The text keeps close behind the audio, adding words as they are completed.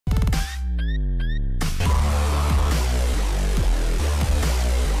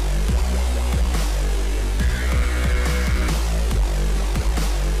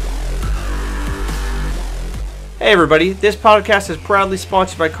Hey everybody, this podcast is proudly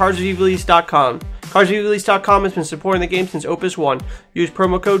sponsored by CarsReviewRelease.com. CarsReviewRelease.com has been supporting the game since Opus 1. Use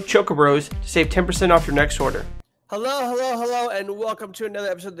promo code Chocobros to save 10% off your next order. Hello, and welcome to another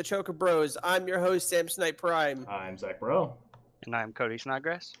episode of the Chocobros. I'm your host, Samsonite Prime. I'm Zach Burrow. And I'm Cody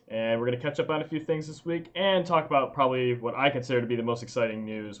Snodgrass. And we're going to catch up on a few things this week and talk about probably what I consider to be the most exciting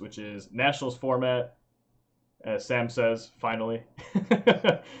news, which is Nationals format, as Sam says, finally.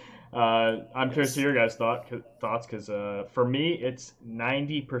 I'm curious to hear your guys' thoughts, because for me, it's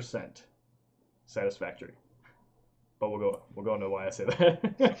 90% satisfactory. But we'll go into why I say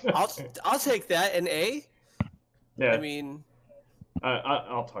that. I'll take that, an A. Yeah. I mean...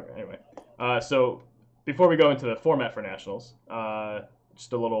 I'll talk anyway. So before we go into the format for Nationals,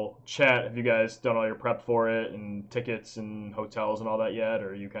 just a little chat. Have you guys done all your prep for it and tickets and hotels and all that yet? Or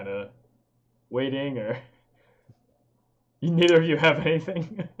are you kind of waiting, or... Neither of you have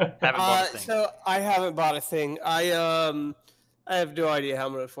anything? Haven't bought a thing. So I haven't bought a thing. I have no idea how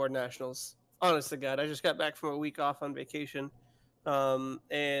I'm going to afford Nationals. Honest to God, I just got back from a week off on vacation,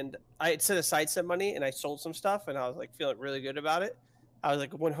 and I had set aside some money and I sold some stuff, and I was like feeling really good about it. I was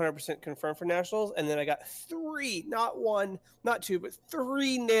like 100% confirmed for Nationals, and then I got three, not one, not two, but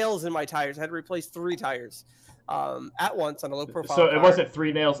three nails in my tires. I had to replace three tires at once on a low profile. So it wasn't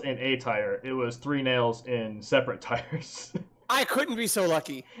three nails in a tire; it was three nails in separate tires. I couldn't be so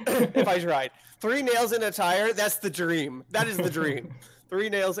lucky if I tried. Three nails in a tire—that's the dream. That is the dream. Three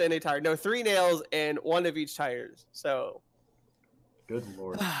nails in a tire. No, three nails in one of each tires. So, good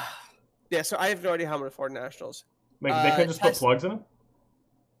lord. Yeah. So I have no idea how I'm gonna afford Nationals. Like, they couldn't just put plugs in them?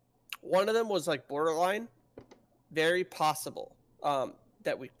 One of them was like borderline. Very possible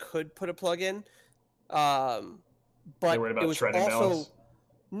that we could put a plug in. But worried about it was shredding also balance?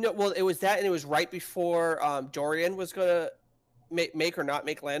 no. Well, it was that, and it was right before Dorian was gonna make or not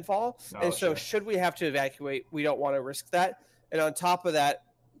make landfall. And so, should we have to evacuate, we don't want to risk that. And on top of that,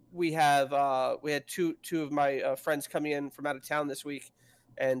 we had two of my friends coming in from out of town this week,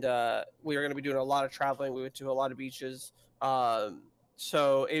 and we are going to be doing a lot of traveling. We went to a lot of beaches,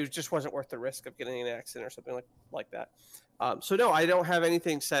 so it just wasn't worth the risk of getting in an accident or something like that. So no, I don't have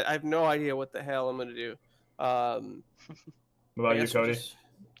anything set. I have no idea what the hell I'm going to do. What about you, Cody?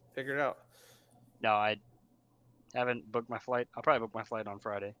 Figure it out. No, I haven't booked my flight. I'll probably book my flight on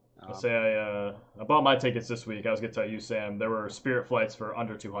Friday. I'll say I bought my tickets this week. I was going to tell you, Sam, there were Spirit flights for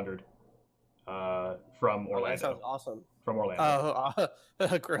under $200 from Orlando. That sounds awesome. From Orlando.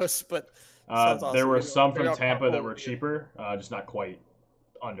 Gross, but sounds awesome. There were some from Tampa that were cheaper, just not quite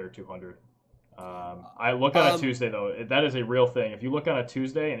under $200. I look on a Tuesday, though. That is a real thing. If you look on a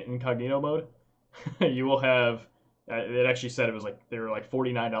Tuesday in incognito mode, you will have... it actually said it was like they were like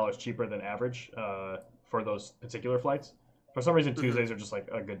 $49 cheaper than average for those particular flights. For some reason, Tuesdays are just like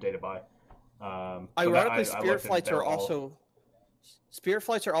a good day to buy. Ironically, Spirit flights are also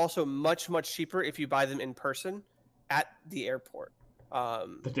much cheaper if you buy them in person at the airport.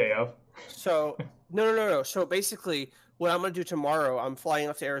 The day of. So no. So basically, what I'm going to do tomorrow, I'm flying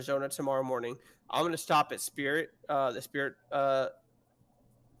off to Arizona tomorrow morning. I'm going to stop at Spirit, the Spirit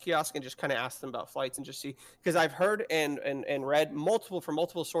kiosk, and just kind of ask them about flights and just see, because I've heard and read from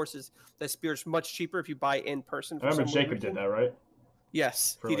multiple sources that Spirit's much cheaper if you buy in person. I remember Jacob did that, right?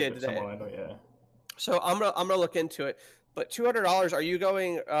 Yes, he did today. Yeah. So I'm gonna look into it. But $200, are you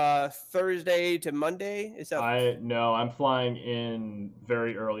going Thursday to Monday? Is that? No, I'm flying in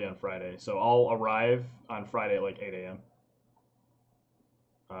very early on Friday, so I'll arrive on Friday at like 8 a.m.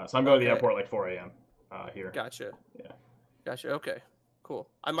 So I'm going to the airport at like 4 a.m. Here. Gotcha. Yeah. Gotcha. Okay. Cool.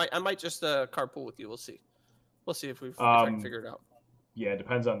 I might just carpool with you. We'll see. We'll see if I can figure it out. Yeah, it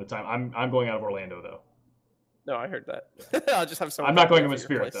depends on the time. I'm going out of Orlando though. No, I heard that. Yeah. I'll just have someone. I'm not going with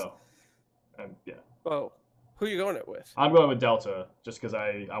Spirit though. Yeah. Oh, who are you going it with? I'm going with Delta just because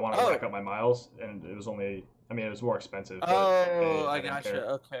I want to rack up my miles, and it was only. I mean, it was more expensive. Oh, I gotcha.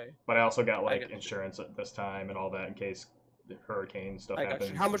 Okay. But I also got like insurance at this time and all that in case the hurricane stuff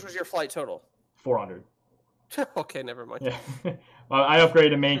happens. How much was your flight total? $400. Okay, never mind. Yeah, well, I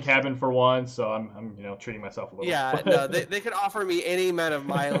upgraded main cabin for one, so I'm treating myself a little. Yeah, no, they could offer me any amount of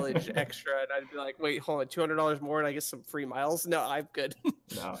mileage extra, and I'd be like, wait, hold on, $200 more, and I get some free miles. No, I'm good.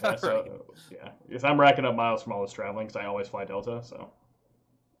 No, yeah, so because I'm racking up miles from all this traveling, because I always fly Delta, so.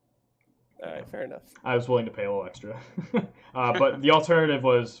 All right, fair enough. I was willing to pay a little extra, but the alternative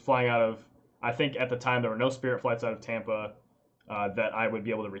was flying out of. I think at the time there were no Spirit flights out of Tampa that I would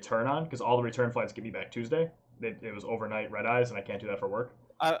be able to return on, because all the return flights get me back Tuesday. It was overnight red eyes, and I can't do that for work.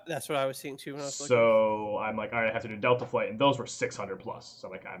 That's what I was seeing too when I was looking. So I'm like, all right, I have to do Delta flight, and those were $600 plus. So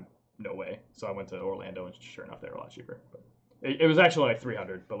I'm like, I'm no way. So I went to Orlando, and sure enough, they were a lot cheaper. But it was actually like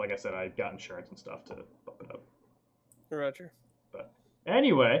 $300, but like I said, I got insurance and stuff to bump it up. Roger. But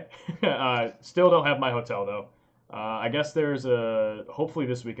anyway, still don't have my hotel though. I guess there's a hopefully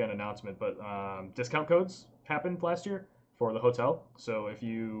this weekend announcement, but discount codes happened last year for the hotel. So if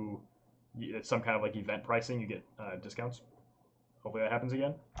it's some kind of like event pricing, you get discounts. Hopefully that happens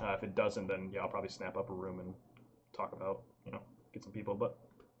again. If it doesn't, then yeah, I'll probably snap up a room and talk about, get some people. But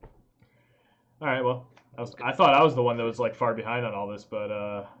all right, well, I thought I was the one that was like far behind on all this,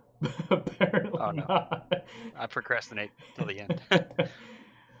 but apparently not. I procrastinate till the end.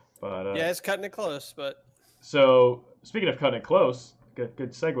 But yeah, it's cutting it close. But so speaking of cutting it close, good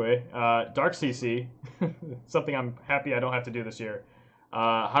segue. Dark CC, something I'm happy I don't have to do this year.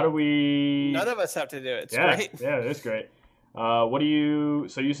 How do we? None of us have to do it. It's yeah, great. Yeah, it is great. So you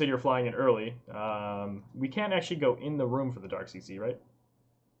said you're flying in early. We can't actually go in the room for the Dark CC, right?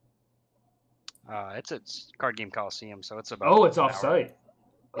 It's at Card Game Coliseum, so it's about. Oh, it's off site.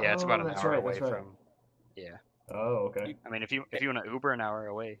 Yeah, it's about an hour away right. from. Yeah. Oh, okay. I mean, if you want to Uber an hour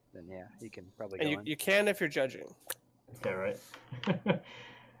away, then yeah, you can probably go in. You can if you're judging. Yeah, right.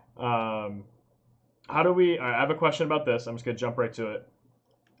 How do we? I have a question about this. I'm just gonna jump right to it.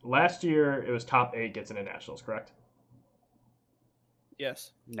 Last year, it was top 8 gets into nationals, correct?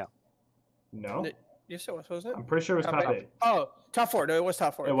 Yes. No. No. Yes, it was. Wasn't it? I'm pretty sure it was top 8. Oh, top 4. No, it was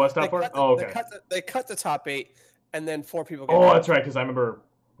top 4. It was top 4. Oh, okay. They cut the top 8, and then 4 people. Oh, that's right. Because I remember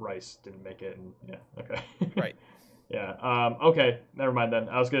Rice didn't make it. And yeah. Okay. Right. Yeah. Okay. Never mind then.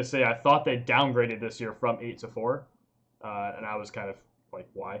 I was gonna say I thought they downgraded this year from 8 to 4, and I was kind of like,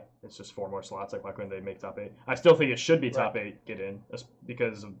 why? It's just 4 more slots. Like, why couldn't they make top 8? I still think it should be top 8 get in,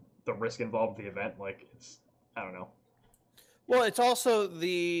 because of the risk involved with the event. Like, I don't know. Well, it's also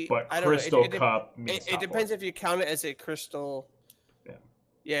the Crystal Cup means it depends if you count it as a crystal. Yeah.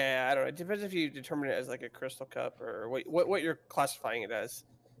 Yeah, I don't know. It depends if you determine it as like a crystal cup or what you're classifying it as.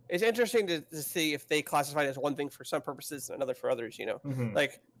 It's interesting to see if they classify it as one thing for some purposes and another for others. Mm-hmm.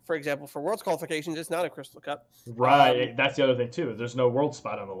 Like for example, for Worlds qualifications, it's not a crystal cup. Right. That's the other thing too. There's no world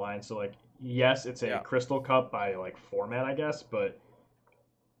spot on the line, so like, yes, it's a crystal cup by like format, I guess, but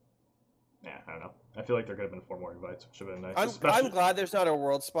yeah, I don't know. I feel like there could have been 4 more invites, which would have been nice. I'm glad there's not a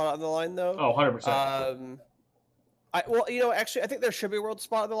world spot on the line, though. Oh, 100%. Actually, I think there should be a world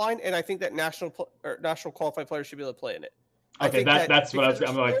spot on the line, and I think that national qualified players should be able to play in it. Okay, that's what I was.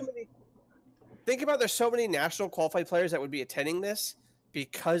 I'm like, think about there's so many national qualified players that would be attending this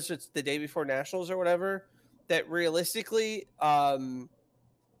because it's the day before nationals or whatever. That realistically,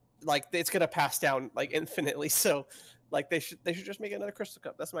 like it's gonna pass down like infinitely. So, like they should just make another crystal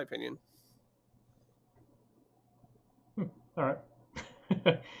cup. That's my opinion. All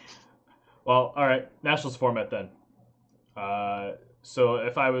right. Well, all right. Nationals format then. So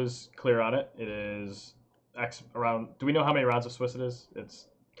if I was clear on it, it is X around. Do we know how many rounds of Swiss it is? It's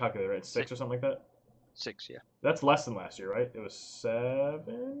calculated, right? It's 6 or something like that. 6, yeah. That's less than last year, right? It was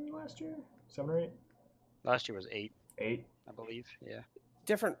 7 last year, 7 or 8. Last year was 8. 8, I believe. Yeah.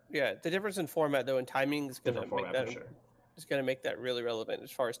 Different. Yeah, the difference in format though, and timing is going to make that. Sure. It's going to make that really relevant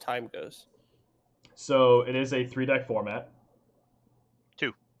as far as time goes. So it is a 3-deck format.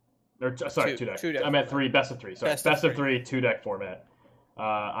 2. Or sorry, 2 deck. 2 deck. I meant 3, best of 3. Sorry, best of 3, 2-deck format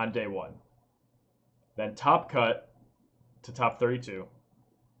on day 1. Then top cut to top 32.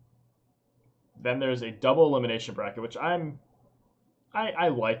 Then there's a double elimination bracket, which I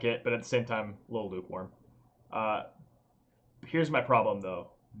like it, but at the same time, a little lukewarm. Here's my problem,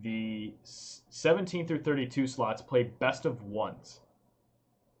 though. The 17 through 32 slots play best of 1s.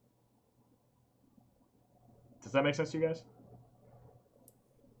 Does that make sense to you guys?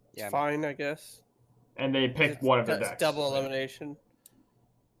 Yeah, fine, I guess. And they pick one of their decks. Double elimination.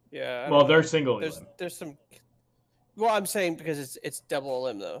 Yeah. Well, they're single. There's some. Well, I'm saying because it's double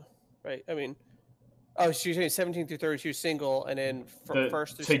elim though, right? I mean, so you're saying 17 through 32 single, and then from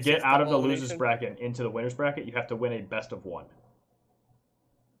first to get out of the losers bracket and into the winners bracket, you have to win a best of 1.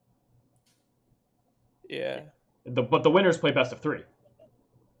 Yeah. But the winners play best of 3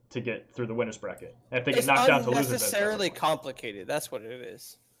 to get through the winners bracket. And if they get knocked down to losers, it's unnecessarily complicated. That's what it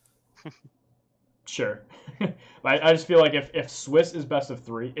is. Sure. I just feel like if Swiss is best of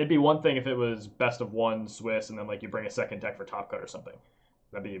 3, it'd be one thing if it was best of 1 Swiss and then like you bring a second deck for top cut or something.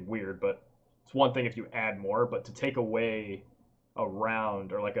 That'd be weird, but it's one thing if you add more, but to take away a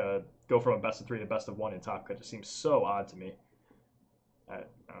round or like go from a best of 3 to best of 1 in top cut just seems so odd to me. I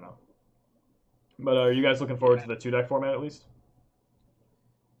don't know. But are you guys looking forward to the 2-deck format at least?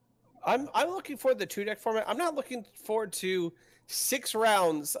 I'm looking forward to the 2-deck format. I'm not looking forward to 6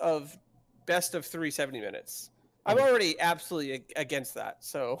 rounds of best of 3 70 minutes. I'm already absolutely against that.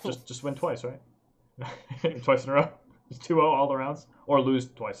 So just win twice, right? Twice in a row. Just 2-0 all the rounds, or lose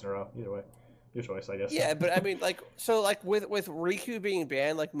twice in a row. Either way. your choice, I guess. Yeah, but I mean, like, so like with Riku being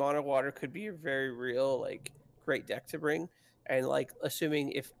banned, like mono water could be a very real, like, great deck to bring, and like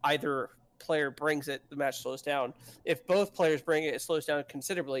assuming if either player brings it, the match slows down. If both players bring it, it slows down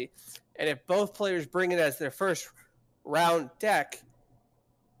considerably, and if both players bring it as their first round deck.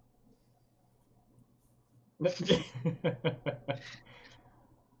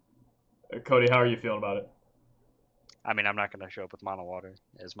 Cody, how are you feeling about it? I mean, I'm not going to show up with mono water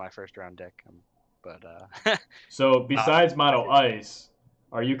as my first round deck, but so besides mono ice,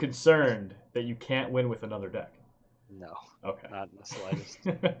 are you concerned that you can't win with another deck? No. Okay. Not in the slightest.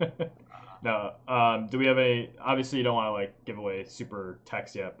 No. Do we have any? Obviously, you don't want to like give away super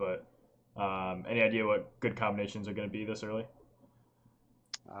text yet, but any idea what good combinations are going to be this early?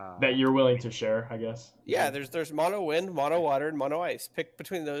 That you're willing to share, I guess. Yeah, there's mono wind, mono water, and mono ice. Pick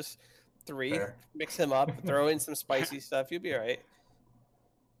between those three, Fair. Mix them up, throw in some spicy stuff. You'll be all right.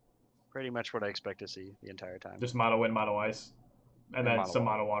 Pretty much what I expect to see the entire time. Just mono wind, mono ice, and then some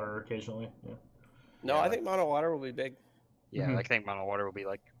water. mono water occasionally. Yeah. No, I think mono water will be big. Yeah, I think mono water will be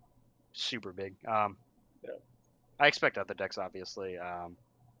like super big. I expect other decks, obviously,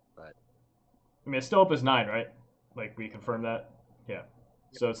 but I mean, it's still up as 9, right? Like we confirmed that. Yeah.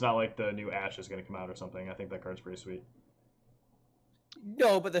 So it's not like the new Ash is going to come out or something. I think that card's pretty sweet.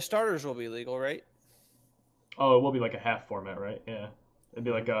 No, but the starters will be legal, right? Oh, it will be like a half format, right? Yeah. It'd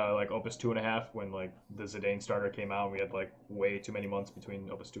be like Opus 2.5 when like the Zidane starter came out and we had like way too many months between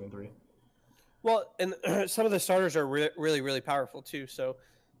Opus 2 and 3. Well, and some of the starters are really, really powerful too. So,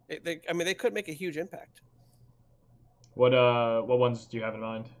 they could make a huge impact. What ones do you have in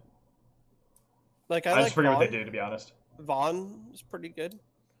mind? Like I just forget what they do, to be honest. Vaughn is pretty good,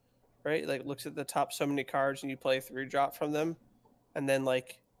 right? Like looks at the top so many cards and you play 3-drop from them, and then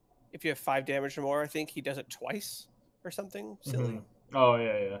like if you have 5 damage or more, I think he does it twice or something silly. Mm-hmm. Oh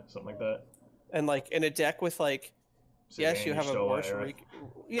yeah, something like that. And like in a deck with like, yes, you have a worse right?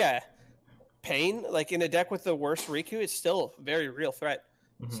 Pain. Like in a deck with the worst Riku, it's still a very real threat.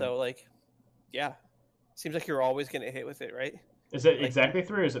 Mm-hmm. So like, yeah, seems like you're always gonna hit with it, right? Is it like, exactly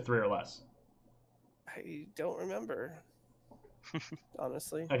 3 or is it 3 or less? I don't remember.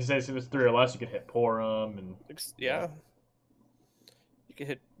 Honestly, I can say if it's 3 or less, you could hit Porum and yeah, you could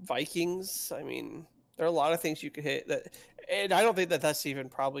hit Vikings. I mean, there are a lot of things you could hit that, and I don't think that that's even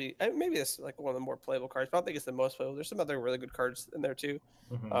probably maybe it's like one of the more playable cards. But I don't think it's the most playable. There's some other really good cards in there too.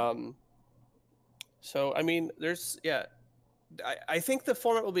 Mm-hmm. So I mean, I think the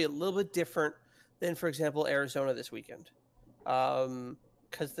format will be a little bit different than, for example, Arizona this weekend,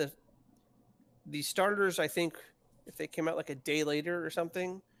 because the starters, I think, if they came out like a day later or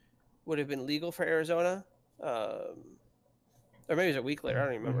something, would have been legal for Arizona, or maybe it's a week later. I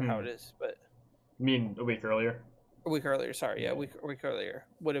don't even remember how it is, but you mean a week earlier? A week earlier, sorry, a week earlier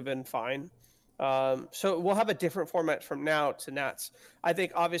would have been fine. So we'll have a different format from now to Nats. I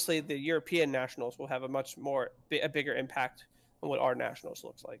think obviously the European nationals will have a bigger impact on what our nationals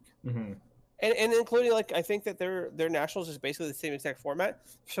looks like. Mm-hmm. And including like I think that their nationals is basically the same exact format.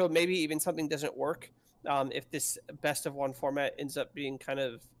 So maybe even something doesn't work if this best of one format ends up being kind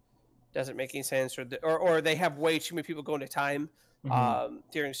of doesn't make any sense, or they have way too many people going to time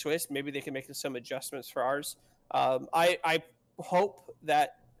during Swiss. Maybe they can make some adjustments for ours. I hope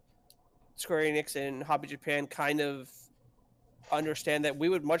that Square Enix and Hobby Japan kind of understand that we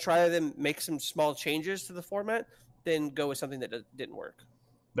would much rather them make some small changes to the format than go with something that didn't work.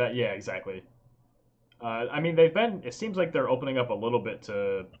 Yeah, exactly. I mean, it seems like they're opening up a little bit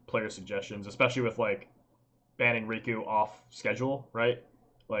to player suggestions, especially with like banning Riku off schedule, right?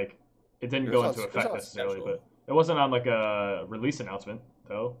 Like it didn't go into effect necessarily, but it wasn't on like a release announcement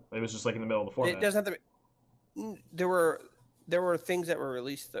though. It was just like in the middle of the format. It doesn't have to be, there were things that were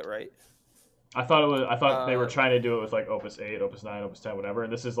released though, right? I thought they were trying to do it with like Opus 8, Opus 9, Opus 10, whatever.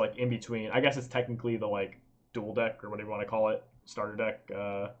 And this is like in between. I guess it's technically the like dual deck or whatever you want to call it, starter deck.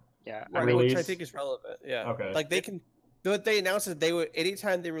 Which I think is relevant. Yeah. Okay. Like they can. What they announced is they would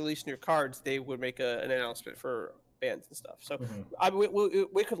anytime they release new cards, they would make an announcement for bans and stuff. So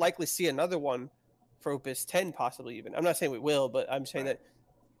we could likely see another one for Opus 10, possibly even. I'm not saying we will, but I'm saying that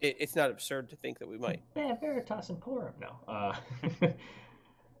it's not absurd to think that we might. Yeah, Veritas and Porum. No.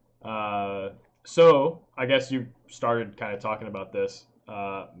 So I guess you started kind of talking about this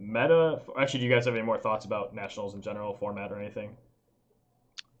meta. Actually, do you guys have any more thoughts about nationals in general, format or anything?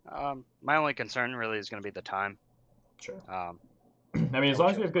 My only concern really is going to be the time. Sure. I mean, as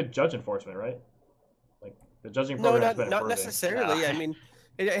long as we have good judge enforcement, right? Like the judging program has been not improving. necessarily. I mean,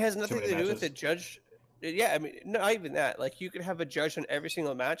 it has nothing to do with the judge. Yeah, I mean, not even that. Like you could have a judge on every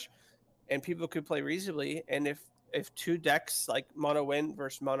single match, and people could play reasonably. And if two decks like mono wind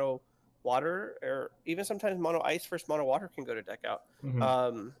versus mono water, or even sometimes mono ice versus mono water can go to deck out.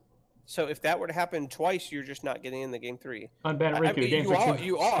 Mm-hmm. So if that were to happen twice, you're just not getting in the game 3. Unban Riku, game you for are, 2.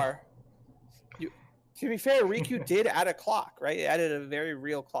 you are. To be fair, Riku did add a clock, right? It added a very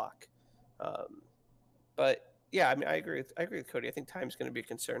real clock. But yeah, I mean, I agree with Cody. I think time's going to be a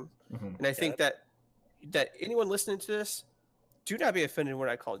concern, and I think that anyone listening to this, do not be offended when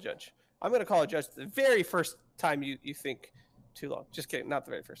I call a judge. I'm going to call a judge the very first time you think too long. Just kidding, not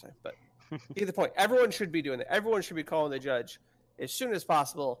the very first time, but get the point. Everyone should be doing that. Everyone should be calling the judge as soon as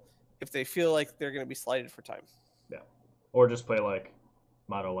possible if they feel like they're going to be slighted for time. Yeah, or just play like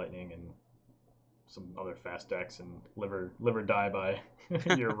Mono Lightning and some other fast decks and live or die by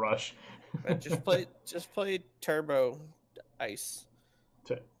your rush. just play Turbo Ice.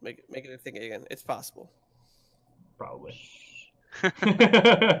 Make it a thing again. It's possible. Probably.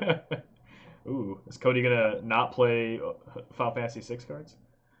 Ooh, is Cody gonna not play Final Fantasy 6 cards?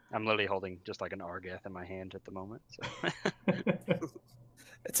 I'm literally holding just like an Argath in my hand at the moment. So.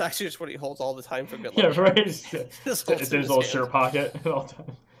 It's actually just what he holds all the time for good luck. Yeah, right. It's in his little shirt pocket at all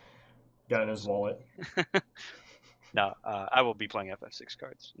times. Got it in his wallet. No, I will be playing FF6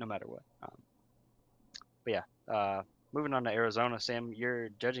 cards no matter what. But yeah, moving on to Arizona. Sam, you're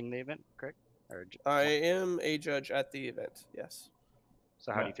judging the event, correct? I am a judge at the event. Yes.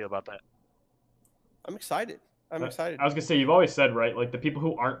 So how do you feel about that? I'm excited. I'm excited. I was gonna say, you've always said, right, like the people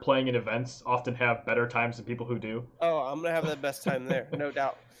who aren't playing in events often have better times than people who do. Oh, I'm gonna have the best time there, no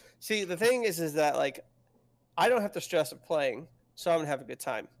doubt. See, the thing is that like I don't have the stress of playing, so I'm gonna have a good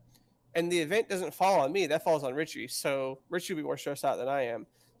time. And the event doesn't fall on me; that falls on Richie. So Richie will be more stressed out than I am.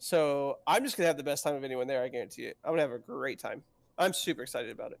 So I'm just gonna have the best time of anyone there. I guarantee it. I'm gonna have a great time. I'm super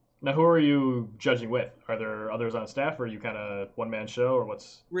excited about it. Now, who are you judging with? Are there others on staff, or are you kind of one-man show, or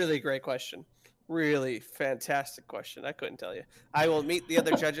what's? Really great question. Really fantastic question. I couldn't tell you. I will meet the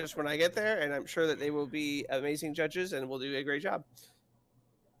other judges when I get there, and I'm sure that they will be amazing judges and will do a great job.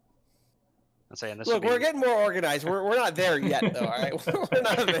 I'm saying this. Look, we're getting more organized. We're not there yet, though. All right, we're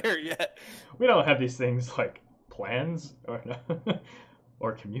not there yet. We don't have these things like plans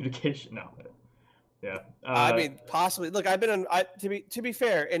or communication. No. Yeah. I mean, possibly. Look, I've been on. To be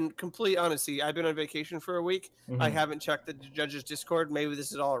fair, in complete honesty, I've been on vacation for a week. Mm-hmm. I haven't checked the judges' Discord. Maybe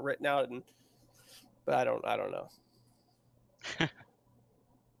this is all written out, but I don't know.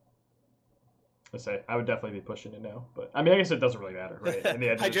 I would definitely be pushing it now, but I mean, I guess it doesn't really matter, right? In the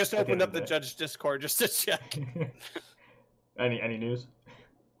end, I just opened up the judges' Discord just to check. Any news?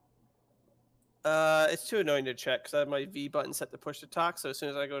 It's too annoying to check because I have my V button set to push to talk. So as soon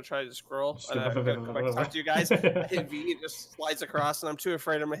as I go try to scroll, and I go back to talk to you guys, I hit V, it just slides across, and I'm too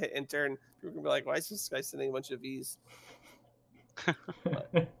afraid I'm gonna hit enter, and people are gonna be like, "Why is this guy sending a bunch of V's?"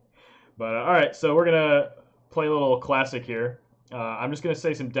 But all right, so we're gonna play a little classic here. I'm just gonna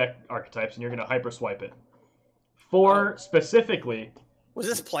say some deck archetypes, and you're gonna hyper swipe it. Specifically. Was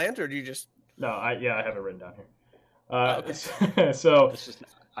this planned, or do you just? No, I have it written down here. Okay. So.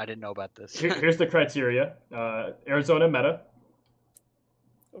 I didn't know about this. Here's the criteria. Arizona meta.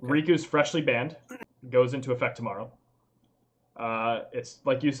 Okay. Riku's freshly banned. Goes into effect tomorrow. It's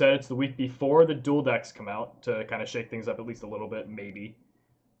like you said, it's the week before the dual decks come out to kind of shake things up at least a little bit, maybe.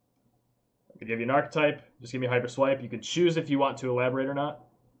 I could give you an archetype. Just give me a hyper swipe. You can choose if you want to elaborate or not.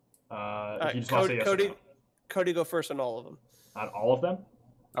 If you just want to say yes or no. Cody, go first on all of them. On all of them?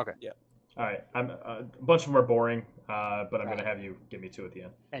 Okay. Yeah. All right. A bunch of them are boring, but I'm going to have you give me 2 at the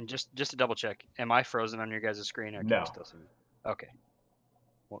end. And just to double check, am I frozen on your guys' screen? Or can you still see me? Okay.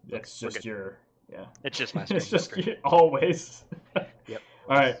 Well, it's just your... Yeah. It's just my screen. It's just always. Yep.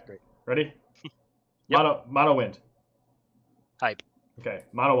 All right. Great. Ready? Yep. Mono wind. Hype. Okay.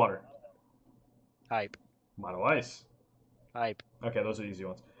 Mono water. Hype. Mono ice. Hype. Okay, those are the easy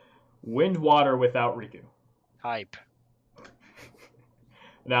ones. Wind water without Riku. Hype.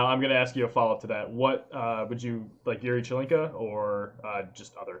 Now, I'm going to ask you a follow-up to that. What would you like, Yuri Chilinka or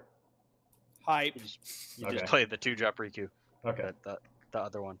just other? Hype. You just play the 2-drop Riku. Okay. The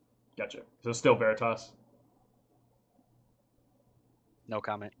other one. Gotcha. So still Veritas? No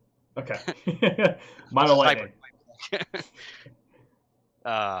comment. Okay. Mono lightning.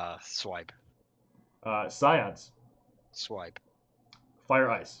 Swipe. Scions. Swipe. Fire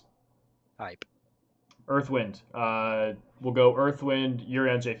ice. Hype. Earth wind. We'll go Earth wind,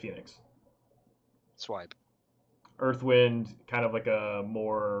 Urian J Phoenix. Swipe. Earth wind, kind of like a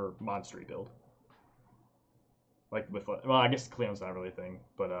more monstery build. Like with, well, I guess Cleon's not really a thing,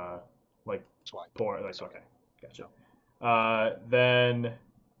 but like swipe. Poor, like okay, gotcha. Then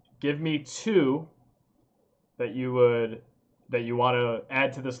give me 2 that you want to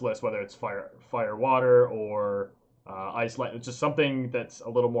add to this list, whether it's fire, water, or Ice Light, just something that's a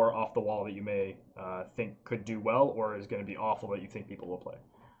little more off the wall that you may think could do well, or is going to be awful that you think people will play.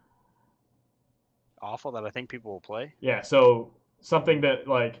 Awful that I think people will play? Yeah, so something that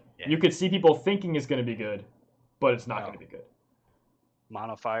you could see people thinking is going to be good, but it's not going to be good.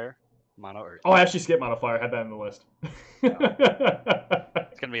 Mono Fire, Mono Earth. Oh, I actually skipped Mono Fire. I had that on the list.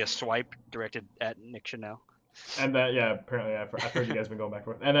 It's going to be a swipe directed at Nick Chanel. And that, yeah, apparently I've heard you guys been going back and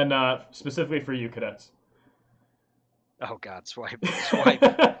forth. And then specifically for you, cadets. Oh God, swipe.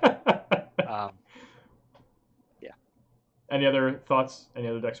 Yeah. Any other thoughts? Any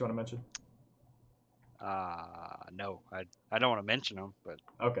other decks you want to mention? No, I don't want to mention them, but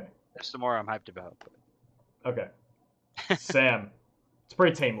okay. There's some more I'm hyped about. But... Okay. Sam, it's a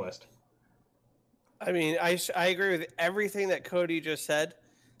pretty tame list. I mean, I agree with everything that Cody just said,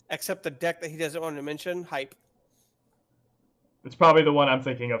 except the deck that he doesn't want to mention. Hype. It's probably the one I'm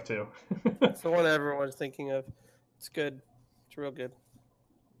thinking of too. It's the one everyone's thinking of. It's good. It's real good.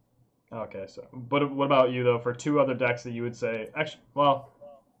 Okay, so but what about you though? For two other decks that you would say, actually, well,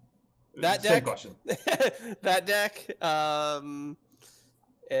 that same deck. Question. That deck.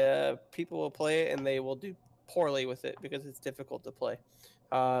 People will play it and they will do poorly with it because it's difficult to play.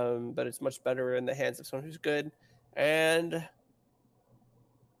 But it's much better in the hands of someone who's good. And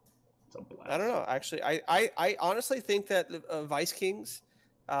I don't know. Actually, I honestly think that Vice Kings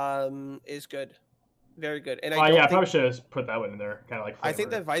is good. Very good. And I probably should have put that one in there. Kind of like flavor. I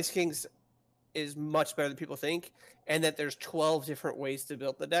think that Vice Kings is much better than people think, and that there's 12 different ways to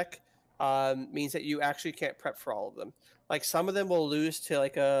build the deck. Means that you actually can't prep for all of them. Like some of them will lose to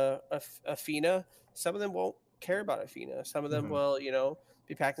like a Fina. Some of them won't care about a Fina. Some of them will,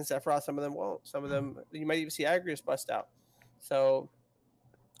 be packed in Sephiroth. Some of them won't. Some of them you might even see Agrius bust out. So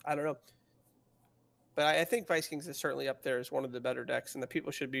I don't know. But I think Vice Kings is certainly up there as one of the better decks, and the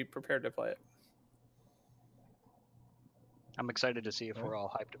people should be prepared to play it. I'm excited to see if we're all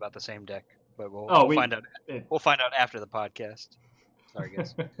hyped about the same deck, but we'll find out. We'll find out after the podcast. Sorry,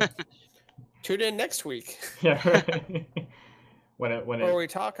 guys. Tune in next week. Yeah, right. When we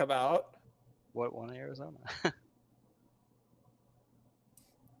talk about what won Arizona.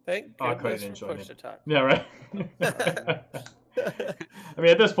 Thank goodness for push to talk. Yeah, right. I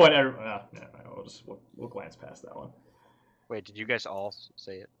mean, at this point, we'll glance past that one. Wait, did you guys all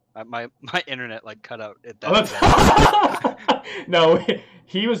say it? My internet cut out at that. No,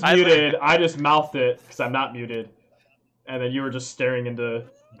 he was muted. I just mouthed it because I'm not muted, and then you were just staring into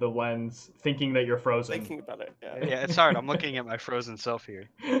the lens, thinking that you're frozen. Thinking about it. Yeah, it's hard. I'm looking at my frozen self here,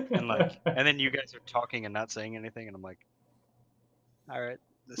 and and then you guys are talking and not saying anything, and I'm like, all right,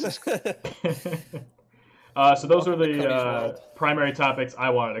 this is cool. So those are the primary topics I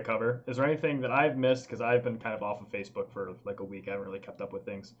wanted to cover. Is there anything that I've missed? Because I've been kind of off of Facebook for a week. I haven't really kept up with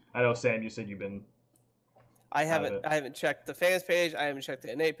things. I know, Sam, you said you've been... I haven't checked the fans page. I haven't checked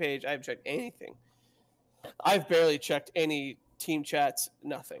the NA page. I haven't checked anything. I've barely checked any team chats.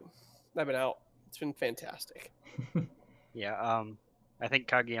 Nothing. I've been out. It's been fantastic. Yeah. I think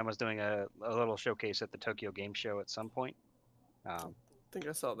Kageyama's doing a little showcase at the Tokyo Game Show at some point. I think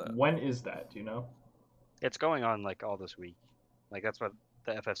I saw that. When is that? Do you know? It's going on all this week. That's what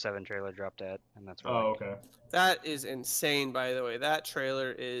the FF7 trailer dropped at, and that's what. Oh, okay. That is insane, by the way. That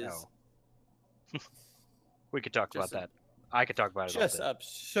trailer is. No. We could talk about that. I could talk about it. Just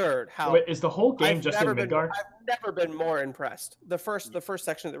absurd. How wait, is the whole game just in Midgard? I've never been more impressed. The first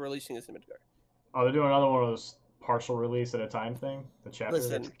section that they're releasing is in Midgard. Oh, they're doing another one of those partial release at a time thing. The chapter.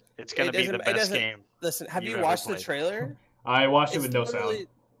 Listen, it's gonna be the best game. Listen, have you watched the trailer? I watched it with no sound.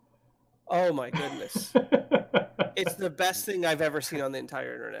 Oh my goodness. It's the best thing I've ever seen on the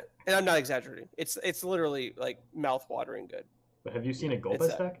entire internet. And I'm not exaggerating. It's literally mouth-watering good. But have you seen a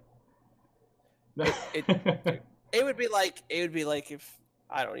Golbez deck? It would be like if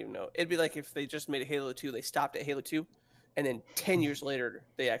I don't even know. It'd be like if they just made a Halo 2, they stopped at Halo 2, and then 10 years later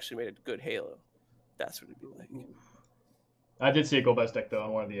they actually made a good Halo. That's what it'd be like. I did see a Golbez deck though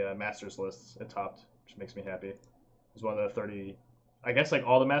on one of the Masters lists. It topped, which makes me happy. It was one of the 30. I guess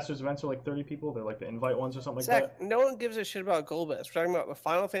all the Masters events are 30 people. They're the invite ones or something Zach, like that. No one gives a shit about Golbez. We're talking about the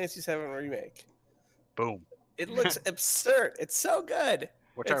Final Fantasy VII remake. Boom. It looks absurd. It's so good.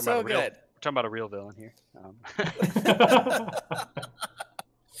 We're talking about a real villain here.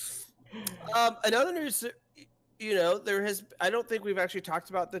 Another news, there has. I don't think we've actually talked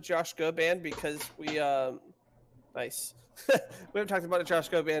about the Josh Go ban because we nice. We haven't talked about the Josh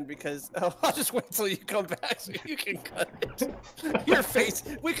Go ban because I'll just wait till you come back so you can cut it. Your face.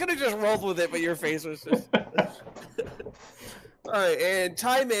 We could have just rolled with it, but your face was just. All right, and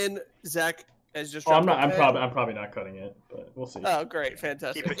time in Zach has just. I'm probably not cutting it, but we'll see. Oh, great,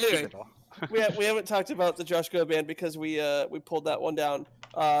 fantastic. Keep it all. we haven't talked about the Josh Go ban because we pulled that one down.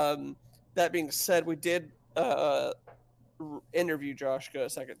 That being said, we did interview Josh Go a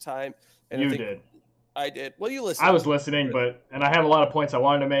second time. And You did. I did. Well, you listened. I was listening, and I have a lot of points I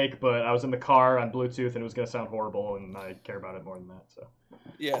wanted to make, but I was in the car on Bluetooth, and it was going to sound horrible, and I care about it more than that. So.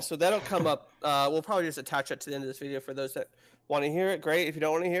 Yeah, so that'll come up. We'll probably just attach it to the end of this video for those that want to hear it. Great. If you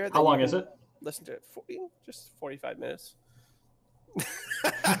don't want to hear it, how long is it? Listen to it. Just 45 minutes.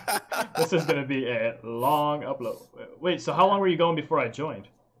 This is going to be a long upload. Wait, so how long were you going before I joined?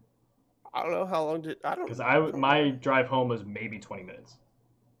 I don't know how long because my drive home was maybe 20 minutes,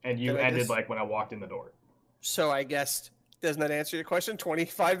 and you ended like when I walked in the door. So I guess doesn't that answer your question?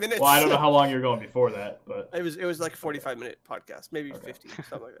 25 minutes. Well, I don't know how long you're going before that, but it was like a 45-minute podcast, maybe 50,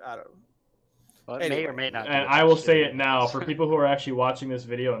 something like that. I don't know. Well, it may or may not. And I will say it now for people who are actually watching this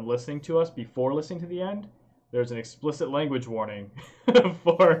video and listening to us before listening to the end. There's an explicit language warning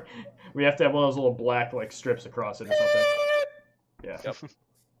for we have to have one of those little black like strips across it or something. Yeah. Yep.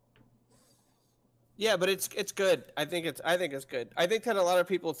 Yeah, but it's good. I think it's good. I think that a lot of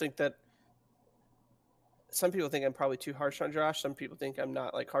people think that some people think I'm probably too harsh on Josh. Some people think I'm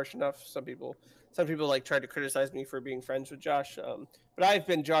not like harsh enough. Some people like try to criticize me for being friends with Josh. But I've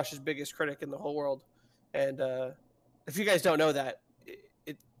been Josh's biggest critic in the whole world. And if you guys don't know that,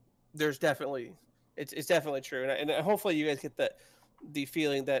 it's definitely true. And hopefully you guys get the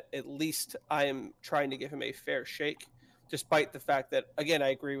feeling that at least I am trying to give him a fair shake, despite the fact that, again, I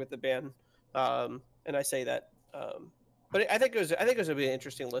agree with the ban. And I say that, but I think it was a be an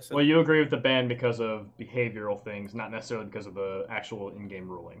interesting listen. Well, you agree with the ban because of behavioral things, not necessarily because of the actual in-game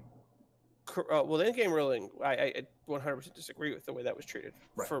ruling. Well, the in-game ruling, I 100% disagree with the way that was treated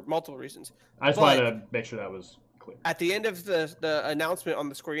for multiple reasons. I just wanted to make sure that was clear. At the end of the announcement on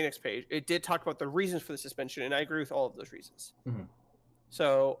the Square Enix page, it did talk about the reasons for the suspension, and I agree with all of those reasons. Mm-hmm.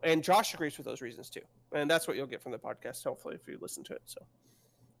 So, and Josh agrees with those reasons too, and that's what you'll get from the podcast, hopefully, if you listen to it. So.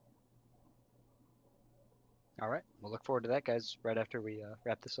 All right. We'll look forward to that, guys, right after we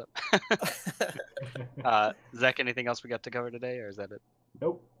wrap this up. Zach, anything else we got to cover today, or is that it?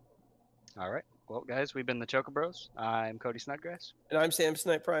 Nope. All right. Well, guys, we've been the Chocobros. I'm Cody Snodgrass. And I'm Sam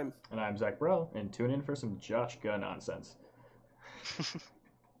Snipe Prime. And I'm Zach Bro. And tune in for some Josh Gunn nonsense.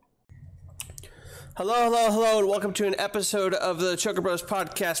 Hello, and welcome to an episode of the Chocobros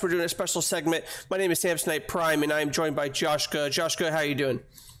podcast. We're doing a special segment. My name is Sam Snipe Prime, and I'm joined by Josh Gunn. Josh Gunn, how are you doing?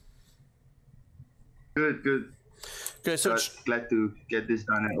 Good. So glad to get this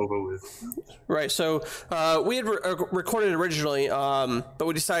done and over with. Right. So we had recorded originally, but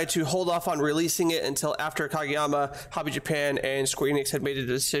we decided to hold off on releasing it until after Kageyama, Hobby Japan, and Square Enix had made a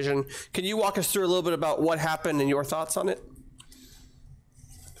decision. Can you walk us through a little bit about what happened and your thoughts on it?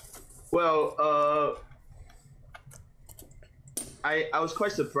 Well, I was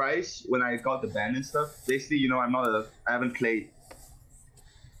quite surprised when I got the ban and stuff. Basically, I haven't played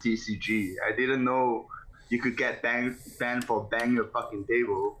TCG. I didn't know you could get banned for banging your fucking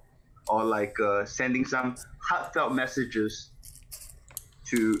table, or like sending some heartfelt messages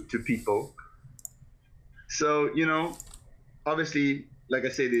to people. So obviously, like I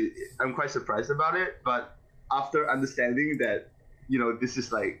said, I'm quite surprised about it. But after understanding that, this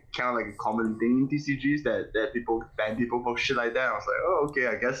is like kind of like a common thing in TCGs that people ban people for shit like that, I was like, oh, okay,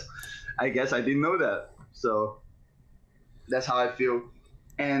 I guess I didn't know that. So that's how I feel.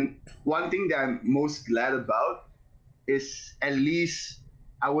 And one thing that I'm most glad about is at least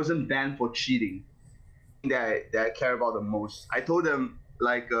I wasn't banned for cheating. That I care about the most. I told them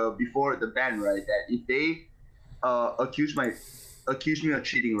before the ban, right, that if they accuse me of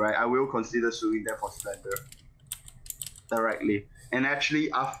cheating, right, I will consider suing them for slander directly. And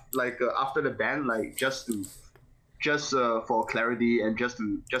actually, after the ban, just for clarity and just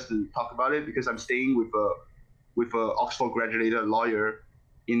to talk about it, because I'm staying with a Oxford graduated lawyer.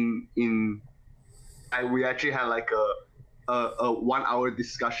 We actually had a 1 hour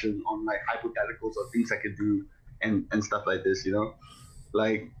discussion on hypotheticals or things I could do and stuff like this,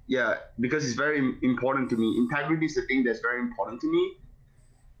 because it's very important to me. Integrity is the thing that's very important to me.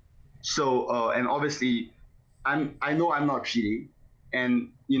 So and obviously I know I'm not cheating,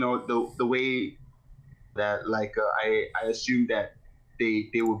 and the way that I assume that they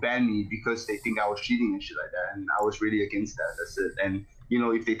will ban me because they think I was cheating and shit like that, and I was really against that. That's it. And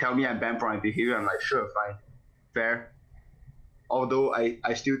if they tell me I'm banned for my behavior, I'm like, sure, fine, fair. Although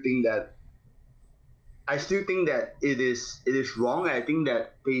I still think that it is wrong. I think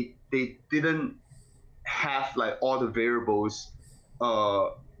that they didn't have all the variables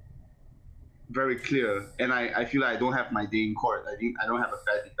very clear, and I feel like I don't have my day in court. I think I don't have a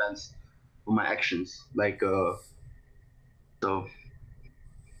fair defense for my actions. So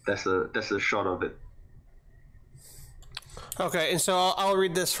That's a short of it. Okay, and so I'll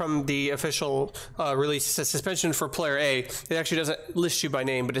read this from the official release. It says suspension for player A. It actually doesn't list you by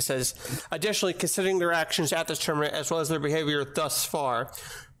name, but it says, additionally, considering their actions at this tournament as well as their behavior thus far,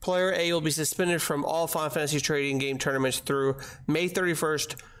 player A will be suspended from all Final Fantasy trading game tournaments through May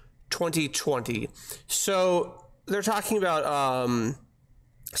 31st, 2020. So they're talking about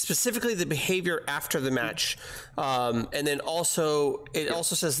specifically the behavior after the match, and then also it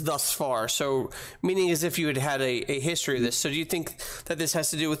also says thus far, so meaning as if you had a history of this. So do you think that this has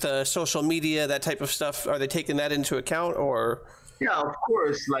to do with social media, that type of stuff? Are they taking that into account, or? Yeah, of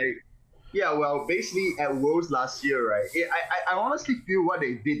course. Well, basically at Worlds last year, right? I honestly feel what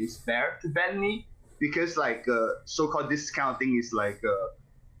they did is fair to ban me, because so-called this kind of thing is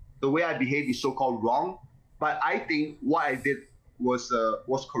the way I behave is so-called wrong, but I think what I did was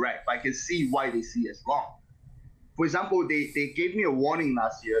correct. But I can see why they see it as wrong. For example, they gave me a warning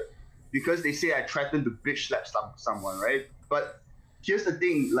last year because they say I threatened to bitch slap someone, right? But here's the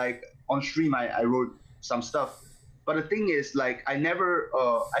thing, on stream I wrote some stuff, but the thing is, I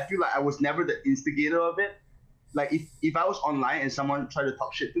feel like I was never the instigator of it. If I was online and someone tried to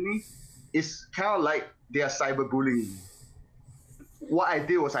talk shit to me, it's kind of like they are cyberbullying me. What I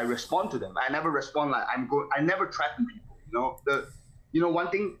did was I respond to them. I never respond I never threaten people. One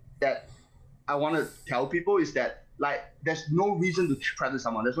thing that I want to tell people is that there's no reason to threaten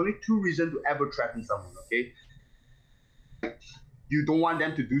someone. There's only two reasons to ever threaten someone. Okay, you don't want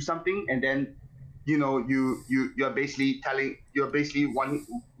them to do something, and then you're basically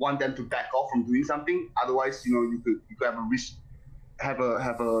want them to back off from doing something. Otherwise, you could have a risk, have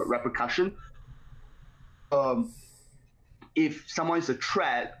a repercussion. If someone is a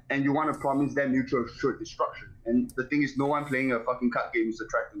threat and you want to promise them mutual assured destruction. And the thing is, no one playing a fucking card game is a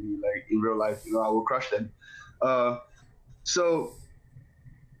threat to me. In real life, I will crush them. So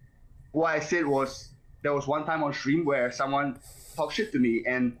what I said was, there was one time on stream where someone talked shit to me,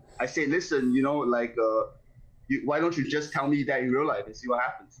 and I said, listen, why don't you just tell me that in real life and see what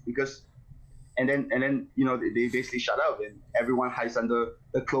happens? And then they basically shut up, and everyone hides under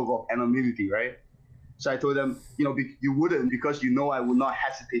the cloak of anonymity, right? So I told them, you wouldn't, because I would not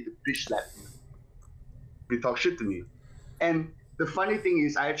hesitate to bitch slap you. You talk shit to me. And the funny thing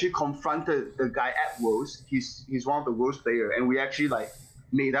is, I actually confronted the guy at Worlds. He's one of the Worlds player, and we actually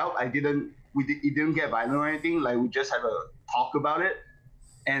made out. It didn't get violent or anything. We just had a talk about it,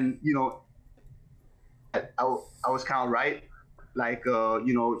 and I was kind of right.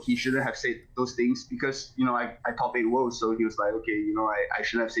 He shouldn't have said those things, because I top 8 Worlds, so he was like, okay, I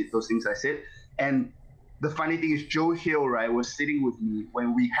shouldn't have said those things I said. And the funny thing is, Joe Hill, right, was sitting with me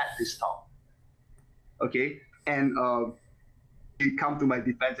when we had this talk. Okay, and he come to my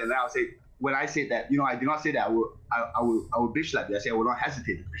defense, and I say, when I said that, I did not say that I will bitch slap you. I said I will not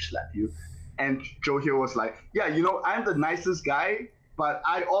hesitate to bitch slap you. And Joe Hill was like, yeah, I'm the nicest guy, but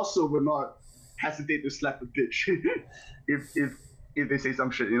I also will not hesitate to slap a bitch if they say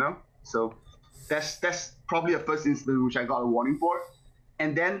some shit, So that's probably a first instance which I got a warning for.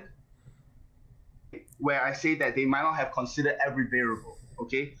 And then where I say that they might not have considered every variable,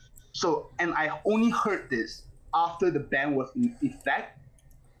 okay? So, and I only heard this after the ban was in effect,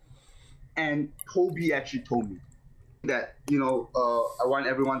 and Toby actually told me that, I want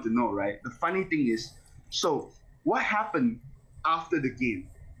everyone to know, right? The funny thing is, so what happened after the game?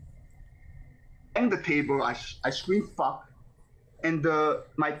 On the table, I screamed fuck, and the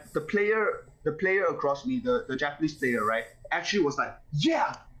player across me, the Japanese player, right, actually was like,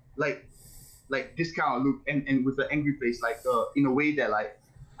 yeah, like this kind of look, and with an angry face, in a way that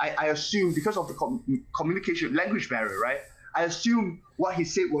I assume, because of the communication language barrier, right? I assume what he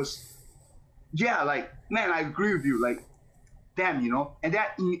said was, yeah, man, I agree with you, damn, And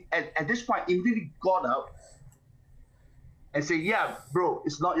that at this point, immediately got up and say, yeah, bro,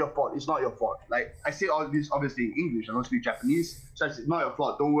 it's not your fault. It's not your fault. I say all this obviously in English. I don't speak Japanese, so I said, it's not your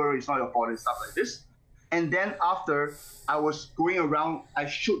fault. Don't worry, it's not your fault, and stuff like this. And then after I was going around, I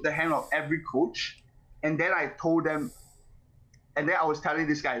shook the hand of every coach, and then I told them. And then I was telling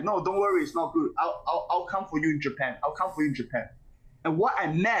this guy, no, don't worry, it's not good. I'll come for you in Japan. I'll come for you in Japan. And what I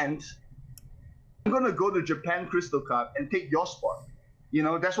meant, I'm gonna go to Japan Crystal Cup and take your spot.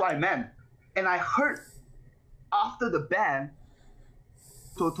 That's what I meant. And I heard after the ban,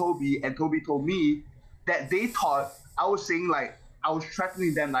 told Toby, and Toby told me that they thought I was saying I was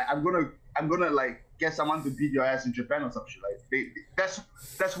threatening them, I'm gonna get someone to beat your ass in Japan or some shit.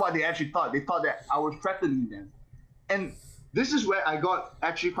 That's what they actually thought. They thought that I was threatening them. And this is where I got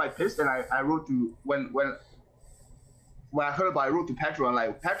actually quite pissed, and I wrote to when I heard about it, I wrote to Petro. I'm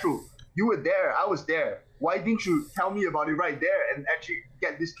like, Petro, you were there, I was there. why didn't you tell me about it right there and actually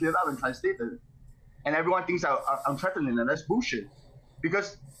get this cleared up and translated? And everyone thinks I'm threatening, and that's bullshit.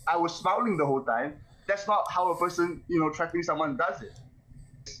 Because I was smiling the whole time. That's not how a person, threatening someone does it.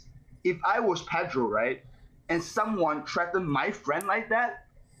 If I was Pedro, right, and someone threatened my friend like that,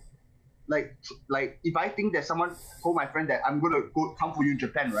 like if I think that someone told my friend that I'm gonna come for you in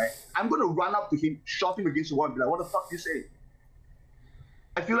Japan, right, I'm gonna run up to him, shove him against the wall, and be like, what the fuck you say?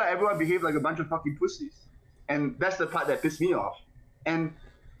 I feel like everyone behaved like a bunch of fucking pussies, and that's the part that pissed me off. And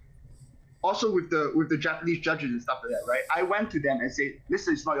also with the Japanese judges and stuff like that, right? I went to them and said,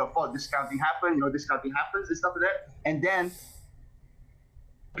 listen, it's not your fault. This kind of thing happened, this kind of thing happens and stuff like that. And then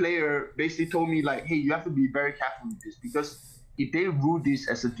player basically told me like, hey, you have to be very careful with this, because if they rule this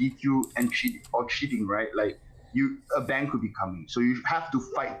as a DQ and cheating, right? Like a ban could be coming. So you have to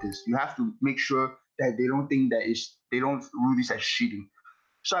fight this. You have to make sure that they don't think they don't rule this as cheating.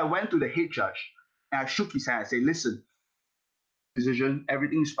 So I went to the head judge and I shook his hand. I said, listen, decision,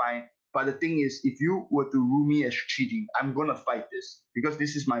 everything's fine. But the thing is, if you were to rule me as cheating, I'm gonna fight this, because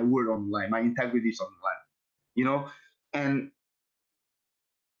this is my word on the line. My integrity is on the line, And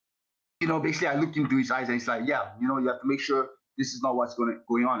basically, I looked into his eyes and he's like, yeah, you have to make sure this is not what's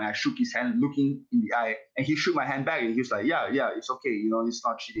going on. And I shook his hand, looking in the eye, and he shook my hand back, and he was like, yeah, it's okay. It's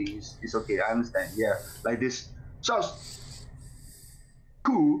not cheating. It's okay. I understand. Yeah, like this. So I was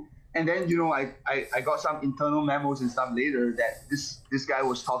cool. And then, I got some internal memos and stuff later that this guy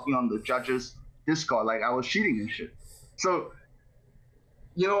was talking on the judges' Discord, like I was cheating and shit. So,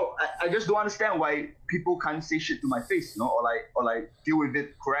 I just don't understand why people can't say shit to my face, or deal with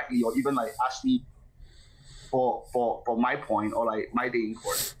it correctly, or even like ask me for my point, or like my day in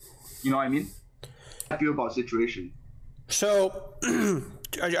court. You know what I mean? I feel about the situation. So,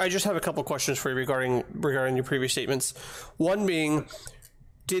 I just have a couple questions for you regarding your previous statements. One being,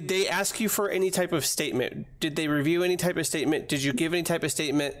 did they ask you for any type of statement? Did they review any type of statement? Did you give any type of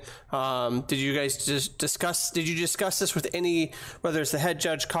statement? Did you guys just discuss this with any, whether it's the head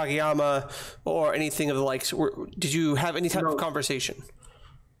judge, Kageyama, or anything of the likes? Did you have any type of conversation?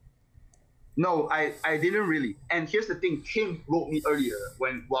 No, I didn't really. And here's the thing: Kim wrote me earlier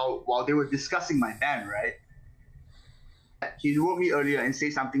while they were discussing my ban, right? He wrote me earlier and say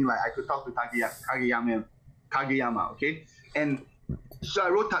something like I could talk to Kageyama, okay? And so I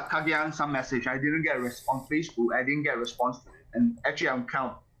wrote Kageyama some message. I didn't get a response on Facebook. I didn't get a response to it. And actually, I'm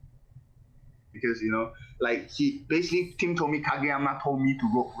count because he basically, Tim told me Kageyama told me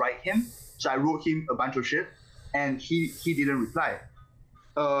to write him. So I wrote him a bunch of shit, and he didn't reply.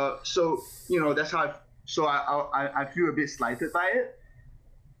 So that's how. I feel a bit slighted by it.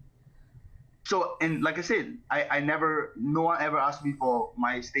 So, and like I said, no one ever asked me for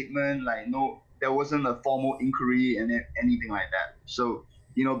my statement. Like, no, there wasn't a formal inquiry and anything like that. So,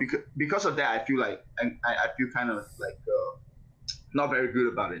 because of that, I feel like I feel kind of like not very good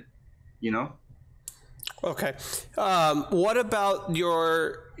about it. Okay. What about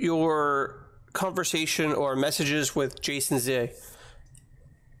your conversation or messages with Jason Zay?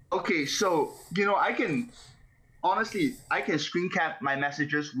 Okay, so I can screen cap my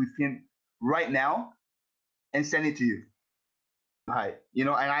messages with him right now and send it to you. Hi, and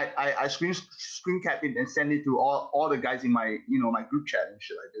I screen cap it and send it to all the guys in my my group chat and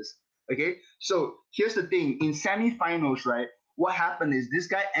shit like this. Okay, so here's the thing: in semifinals, right? What happened is this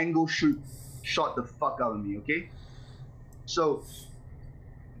guy angle shot the fuck out of me. Okay, so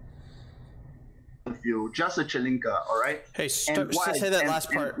just a Chelinka, all right. Hey, say that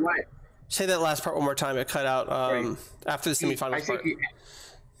last part. Say that last part one more time. It cut out after the semifinals part.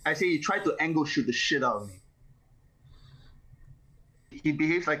 I say he tried to angle shoot the shit out of me. He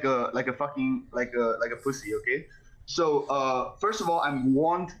behaves like a fucking like a pussy. Okay, so first of all, I'm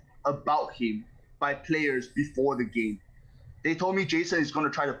warned about him by players before the game. They told me Jason is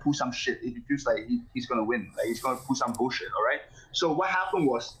gonna try to pull some shit if he feels like he's gonna win. Like he's gonna pull some bullshit. All right. So what happened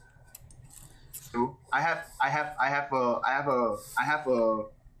was, I have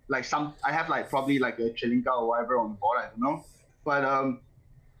probably like a Chelinka or whatever on the board. I don't know, but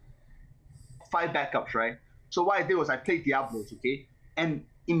 5 backups, right? So what I did was I played Diablos, okay? And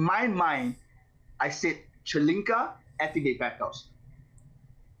in my mind, I said Chelinka, activate backups.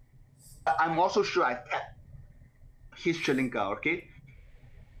 I'm also sure I tapped his Chelinka, okay?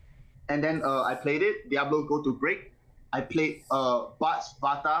 And then I played it. Diablo go to break. I played Bart's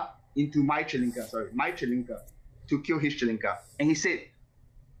Vata into my Chelinka to kill his Chelinka. And he said,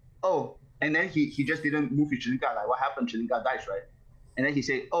 oh, and then he just didn't move his Chelinka. Like, what happened? Chelinka dies, right? And then he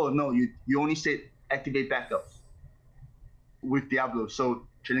said, oh, no, you only said activate backups with Diablo, so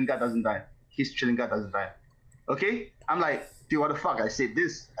Chelinka doesn't die. His Chelinka doesn't die. Okay, I'm like, dude, what the fuck? I said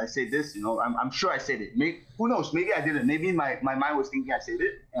this, you know, I'm sure I said it. Maybe, who knows? Maybe I didn't. Maybe my mind was thinking I said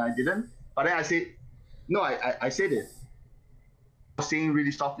it and I didn't. But then I said, no, I said it. I was saying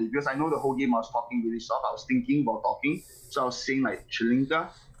really softly because I know the whole game I was talking really soft. I was thinking while talking, so I was saying like Chilinka,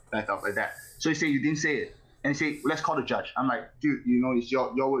 like stuff like that. So he said you didn't say it, and he said let's call the judge. I'm like, dude, you know it's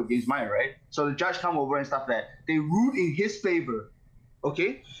your word against mine, right? So the judge come over and stuff like that. They ruled in his favor,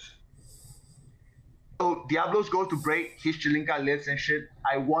 okay? So Diablos go to break, his Chilinka lives and shit.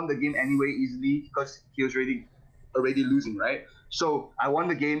 I won the game anyway easily because he was already losing, right? So I won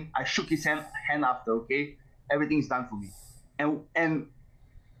the game. I shook his hand after, okay? Everything's done for me. And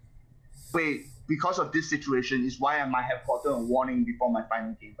wait, because of this situation is why I might have gotten a warning before my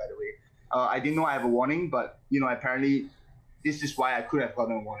final game, by the way. I didn't know I have a warning, but you know, apparently this is why I could have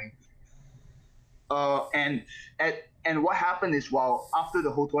gotten a warning. And what happened is, well, after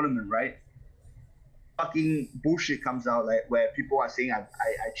the whole tournament, right? Fucking bullshit comes out, like where people are saying I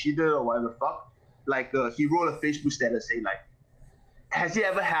cheated or whatever the fuck. Like he wrote a Facebook status saying like, has it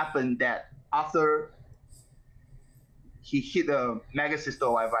ever happened that after he hit a Mega Sister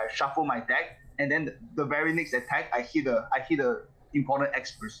or whatever, I shuffle my deck, and then the very next attack I hit a important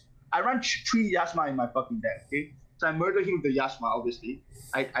X-Burst. I run 3 Yasma in my fucking deck, okay? So I murdered him with the Yasma, obviously.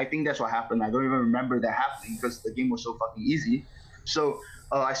 I think that's what happened. I don't even remember that happening because the game was so fucking easy. So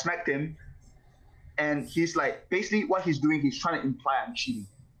I smacked him, and he's like, basically what he's doing, he's trying to imply I'm cheating.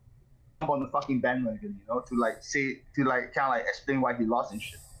 On the fucking bandwagon, you know, to kind of like explain why he lost and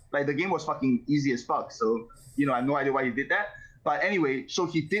shit. Like the game was fucking easy as fuck, so you know I have no idea why he did that. But anyway, so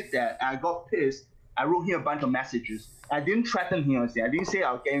he did that, and I got pissed. I wrote him a bunch of messages. I didn't threaten him. I didn't say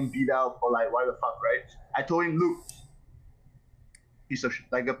I'll get him beat out or like why the fuck, right? I told him, look, he's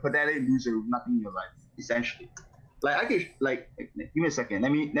like a pathetic loser with nothing in your life, essentially. Like I could like give me a second.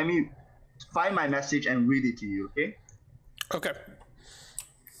 Let me find my message and read it to you, okay? Okay.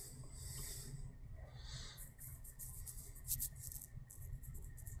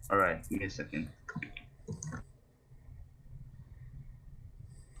 All right, give me a second.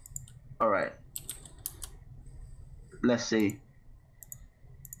 All right. Let's see.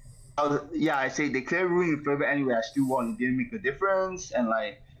 Yeah, I say declare ruling in favor anyway. I still won. It didn't make a difference. And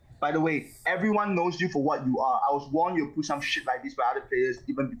like, by the way, everyone knows you for what you are. I was warned you'll put some shit like this by other players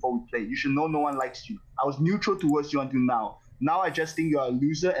even before we play. You should know no one likes you. I was neutral towards you until now. Now I just think you're a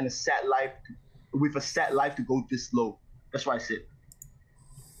loser and a sad life with a sad life to go this low. That's what I said.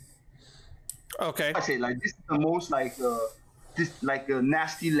 Okay. I say like this is the most like this like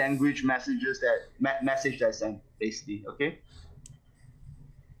nasty language messages that message that I sent basically. Okay.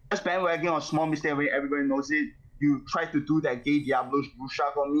 Just bandwagon on small mistake when everybody knows it. You try to do that gay Diablos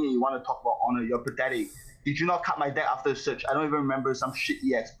Brushak on me and you want to talk about honor. You're pathetic. Did you not cut my deck after the search? I don't even remember some shit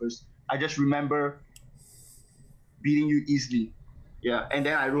EXPers. I just remember beating you easily. Yeah. And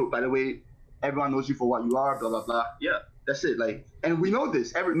then I wrote, by the way, everyone knows you for what you are. Blah blah blah. Yeah. That's it. Like, and we know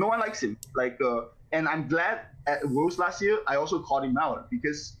this. No one likes him. Like, and I'm glad at Worlds last year I also called him out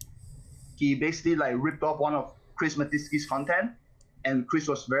because he basically like ripped off one of Chris Matisky's content, and Chris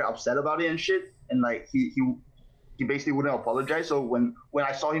was very upset about it and shit. And like he basically wouldn't apologize. So when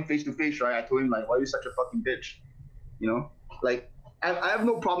I saw him face to face, right, I told him like, why are you such a fucking bitch? You know, like I have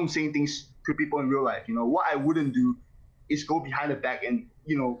no problem saying things to people in real life. You know, what I wouldn't do is go behind the back and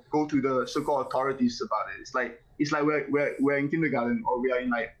go to the so-called authorities about it. It's like we're in kindergarten or we are in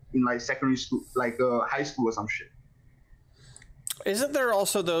like secondary school, like high school or some shit. Isn't there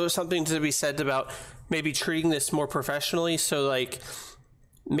also though something to be said about maybe treating this more professionally? So like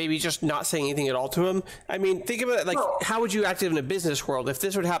maybe just not saying anything at all to him. I mean, think about it. Like, how would you act in a business world? If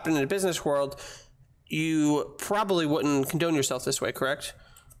this would happen in a business world, you probably wouldn't condone yourself this way, correct?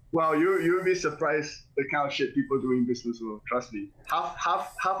 Well, you'll be surprised the kind of shit people do in business world. Trust me.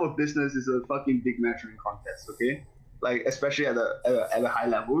 Half of business is a fucking big measuring contest. Okay, like especially at the high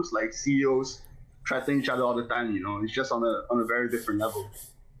levels, like CEOs threaten each other all the time. You know, it's just on a very different level.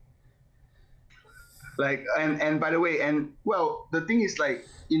 Like and by the way, and well, the thing is like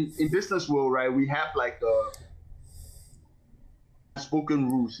in business world, right? We have like spoken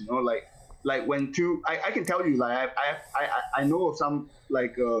rules. You know, like when two, I can tell you, like I know of some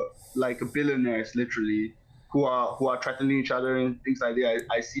like billionaires literally who are threatening each other and things like that.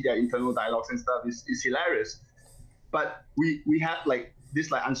 I see their internal dialogues and stuff. It's hilarious. But we have like this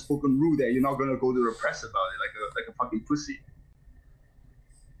like unspoken rule that you're not gonna go to the press about it like a fucking pussy.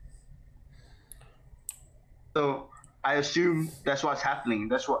 So I assume that's what's happening.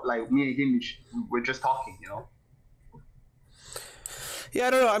 That's what like me and him we're just talking, you know. Yeah, I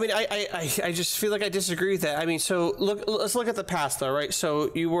don't know. I mean, I just feel like I disagree with that. I mean, so let's look at the past though, right?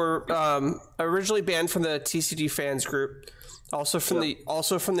 So you were originally banned from the TCG fans group, also from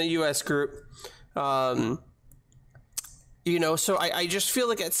the US group. You know, so I just feel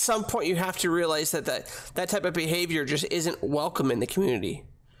like at some point you have to realize that type of behavior just isn't welcome in the community.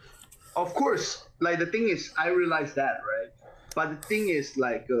 Of course, like the thing is, I realize that, right? But the thing is,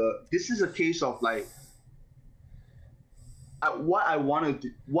 like, this is a case of like, what I want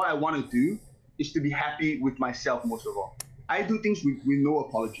to do is to be happy with myself most of all. I do things with no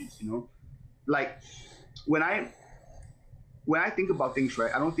apologies, you know. Like when I think about things,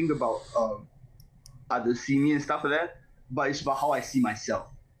 right, I don't think about others see me and stuff like that, but it's about how I see myself.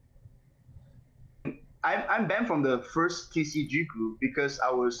 I'm banned from the first TCG group because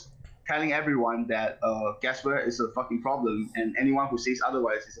I was telling everyone that Gasper is a fucking problem, and anyone who says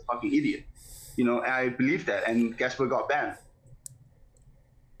otherwise is a fucking idiot. You know, and I believe that, and Gasper got banned.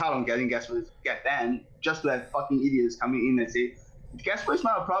 How I'm getting Gasper to get banned just to have fucking idiots coming in and say, Gasper is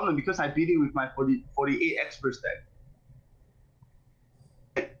not a problem because I beat him with my 48 experts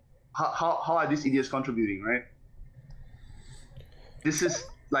deck. How are these idiots contributing, right? This is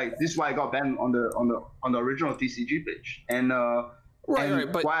why I got banned on the original TCG page, and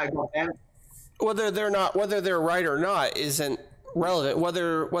right, but why I got banned. Whether they're right or not isn't relevant.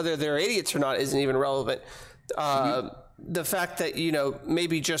 Whether they're idiots or not isn't even relevant. The fact that, you know,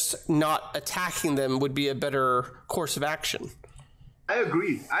 maybe just not attacking them would be a better course of action. I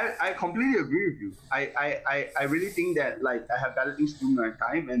agree. I completely agree with you. I really think that, like, I have better things to do in my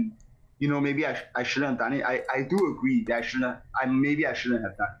time, and, you know, maybe I shouldn't have done it. I do agree that I shouldn't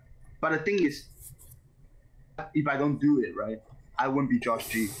have done it. But the thing is, if I don't do it, right, I wouldn't be Josh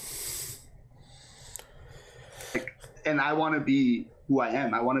G. Like, and I want to be who I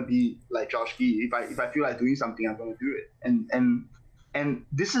am. I want to be like Josh G. If I feel like doing something, I'm gonna do it. And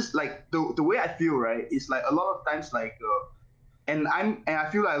this is like the way I feel, right? It's like a lot of times, like, and I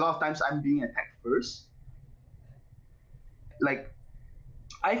feel like a lot of times I'm being attacked first. Like,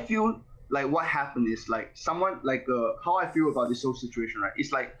 I feel like what happened is, like, someone, like, how I feel about this whole situation, right?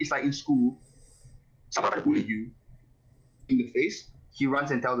 It's like in school, someone might bully you in the face, he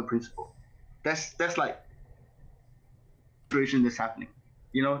runs and tells the principal. That's like situation that's happening,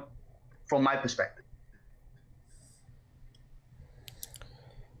 you know, from my perspective.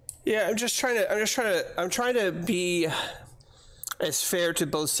 Yeah, I'm trying to be as fair to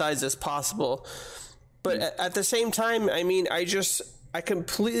both sides as possible, but at the same time, I mean, I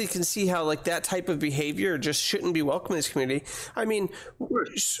completely can see how, like, that type of behavior just shouldn't be welcome in this community. I mean,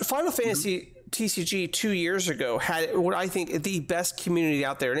 Final Fantasy TCG 2 years ago had what I think the best community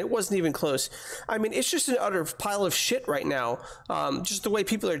out there, and it wasn't even close. I mean, it's just an utter pile of shit right now, just the way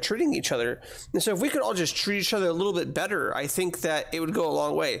people are treating each other. And so if we could all just treat each other a little bit better, I think that it would go a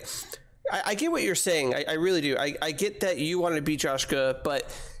long way. I get what you're saying. I really do. I get that you want to beat Joshka, but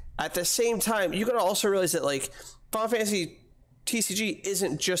at the same time, you got to also realize that, like, Final Fantasy TCG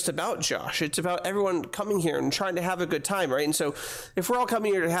isn't just about Josh. It's about everyone coming here and trying to have a good time, right? And so if we're all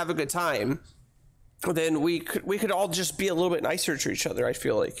coming here to have a good time, then we could all just be a little bit nicer to each other, I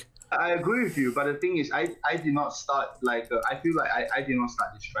feel like. I agree with you, but the thing is, I did not start, like, I feel like I did not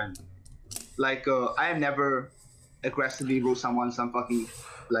start this trend. Like, I have never aggressively wrote someone some fucking,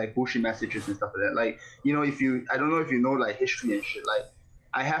 like, bullshit messages and stuff like that. Like, you know, I don't know if you know, like, history and shit. Like,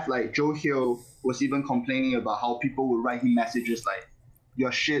 I have, like, Joe Hill was even complaining about how people would write him messages like,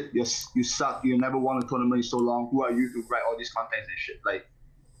 "You're shit, you suck, you never won a tournament in so long. Who are you to write all these contents and shit?"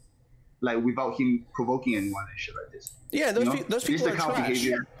 Like without him provoking anyone and shit like this. Yeah, those people are trash.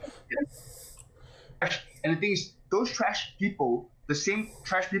 Behavior. Yeah. And the thing is, those trash people, the same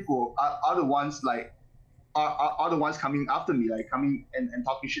trash people are the ones, like, are the ones coming after me, like, coming and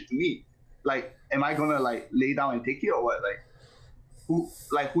talking shit to me. Like, am I gonna, like, lay down and take it or what? Like,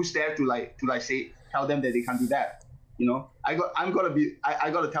 who's there to say, tell them that they can't do that? You know, I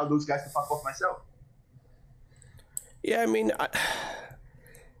gotta tell those guys to fuck off myself. Yeah, I mean,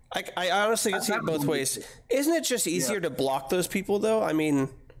 I honestly can see it both ways. Isn't it just easier to block those people, though? I mean,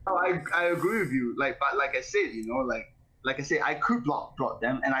 I agree with you. Like, but like I said, you know, like I said, I could block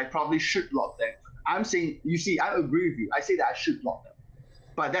them, and I probably should block them. I'm saying, you see, I agree with you. I say that I should block them,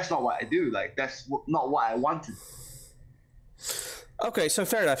 but that's not what I do. Like, that's not what I want to do. Okay, so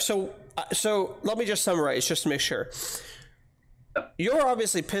fair enough. So let me just summarize, just to make sure. You're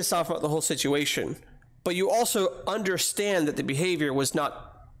obviously pissed off about the whole situation, but you also understand that the behavior was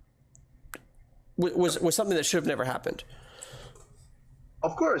something that should have never happened.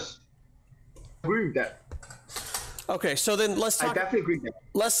 Of course, I agree with that. Okay, so then let's talk. I definitely agree with that.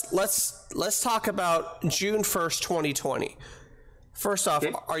 Let's talk about June 1st, 2020. First off,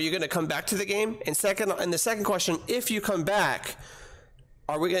 are you going to come back to the game? And the second question, if you come back,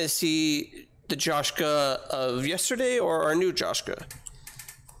 are we going to see the Joshka of yesterday or our new Joshka?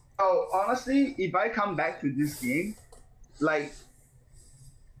 Oh, honestly, if I come back to this game, like,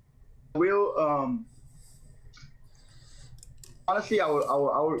 honestly, I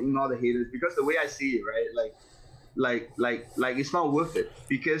will ignore the haters, because the way I see it, right, like it's not worth it,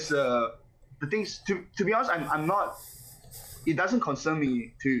 because the things, to be honest, I'm not. It doesn't concern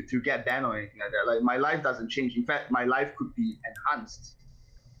me to get banned or anything like that. Like, my life doesn't change. In fact, my life could be enhanced.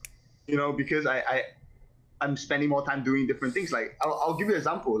 You know, because I'm spending more time doing different things. Like, I'll give you an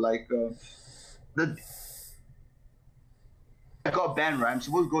example. Like, I got banned, right? I'm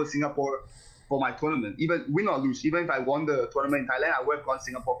supposed to go to Singapore for my tournament. Even win or lose, even if I won the tournament in Thailand, I would have gone to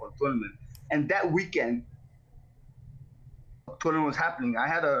Singapore for the tournament. And that weekend, the tournament was happening. I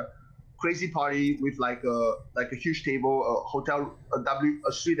had a crazy party with like a huge table, a hotel,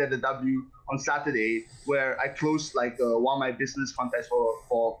 a suite at the W on Saturday, where I closed like one of my business contests for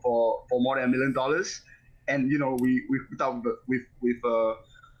more than $1 million. And you know, we hooked up with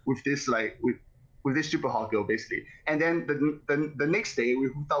this super hot girl, basically. And then the next day we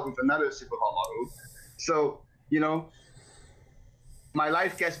hooked up with another super hot model. So, you know, my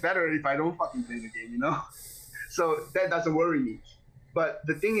life gets better if I don't fucking play the game, you know? So that doesn't worry me. But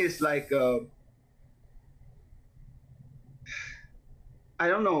the thing is, like, I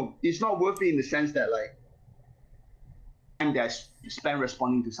don't know, it's not worth it in the sense that, like, time that I spend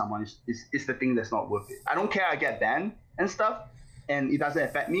responding to someone is the thing that's not worth it. I don't care I get banned and stuff, and it doesn't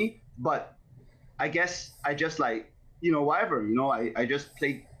affect me, but I guess I just, like, you know, whatever, you know, I just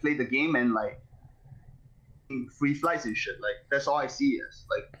play the game and, like, free flights and shit. Like, that's all I see it as.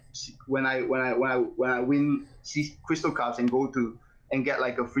 Like, when I win Crystal Cups and go to and get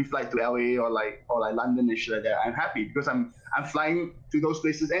like a free flight to LA or like London and shit like that, I'm happy, because I'm flying to those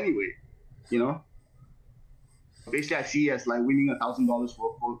places anyway, you know. Basically, I see it as like winning $1,000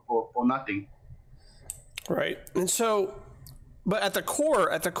 for nothing. Right. And so, but at the core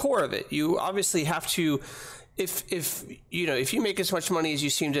of it, you obviously have to, if you know, if you make as much money as you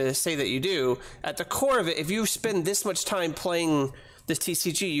seem to say that you do, at the core of it, if you spend this much time playing this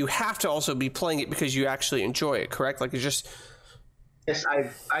TCG, you have to also be playing it because you actually enjoy it, correct? Like, it's just... Yes,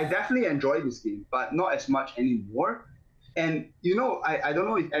 I definitely enjoy this game, but not as much anymore. And, you know, I don't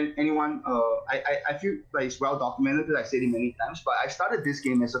know if anyone, I feel like it's well documented, that I said it many times, but I started this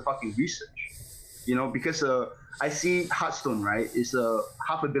game as a fucking research, you know, because I see Hearthstone, right, is a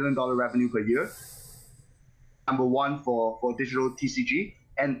 $500 million revenue per year, number one for digital TCG,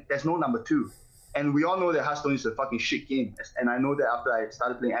 and there's no number two. And we all know that Hearthstone is a fucking shit game. And I know that after I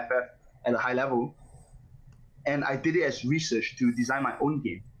started playing FF at a high level, and I did it as research to design my own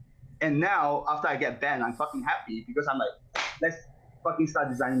game. And now, after I get banned, I'm fucking happy, because I'm like, let's fucking start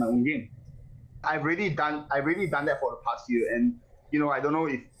designing my own game. I've already done that for the past year, and you know, I don't know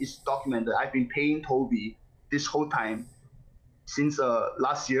if it's documented. I've been paying Toby this whole time since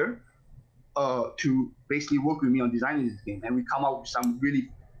last year to basically work with me on designing this game, and we come out with some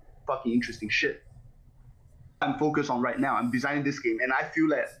really fucking interesting shit. I'm focused on right now. I'm designing this game, and I feel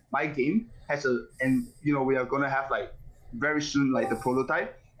that my game has and you know, we are gonna have like very soon like the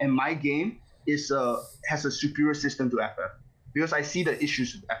prototype, and my game is has a superior system to FF, because I see the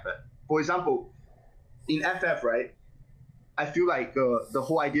issues with FF. For example, in FF, right, I feel like the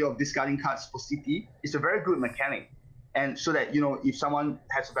whole idea of discarding cards for CP is a very good mechanic, and so that, you know, if someone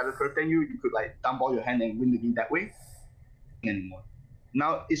has a better curve than you, you could like dump all your hand and win the game that way. Anymore.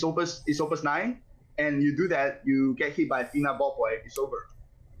 Now it's Opus 9, and you do that, you get hit by a Fina ball boy, it's over.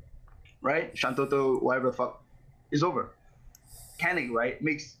 Right? Shantoto, whatever the fuck, it's over. Mechanic, right,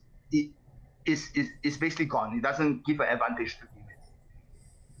 makes it is basically gone. It doesn't give an advantage to teammates.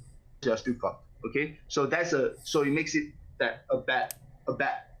 You're still fucked. Okay? So so it makes it that a bad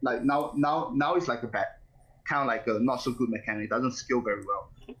like now it's like a bad, kind of like a not so good mechanic. It doesn't scale very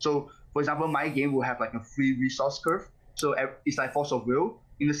well. So for example, my game will have like a free resource curve. So it's like Force of Will,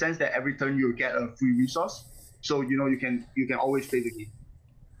 in the sense that every turn you get a free resource. So you know, you can always play the game.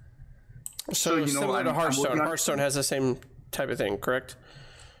 So you know, similar to Hearthstone. Hearthstone has the same type of thing, correct?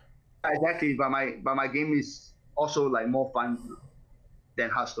 Exactly, but my game is also like more fun than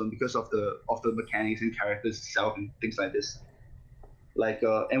Hearthstone because of the mechanics and characters itself and things like this. Like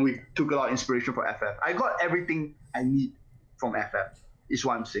and we took a lot of inspiration from FF. I got everything I need from FF, is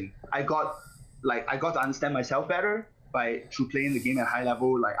what I'm saying. I got to understand myself better through playing the game at high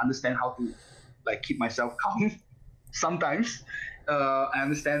level, like understand how to like keep myself calm sometimes. I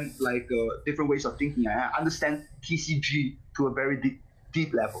understand like different ways of thinking. I understand TCG to a very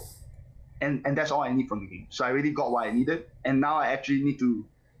deep level. and that's all I need from the game. So I already got what I needed, and now I actually need to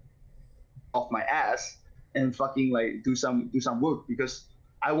off my ass and fucking like do some work, because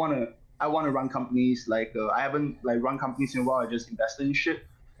I wanna run companies. Like I haven't like run companies in a while. I just invested in shit.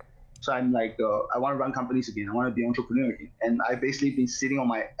 So I'm like, I want to run companies again. I want to be an entrepreneur again. And I've basically been sitting on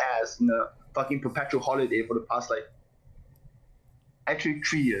my ass in a fucking perpetual holiday for the past like, actually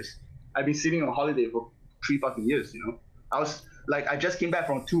 3 years. I've been sitting on holiday for 3 fucking years, you know? I just came back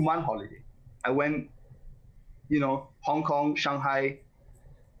from a 2-month holiday. I went, you know, Hong Kong, Shanghai,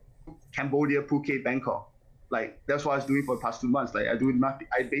 Cambodia, Phuket, Bangkok. Like, that's what I was doing for the past 2 months. Like, I do nothing.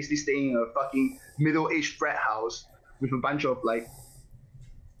 I basically stay in a fucking middle-aged frat house with a bunch of like,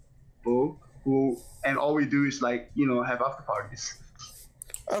 who, and all we do is like, you know, have after parties.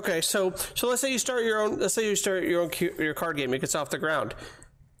 Okay, so let's say you start your own. Let's say you start your card game. It gets off the ground.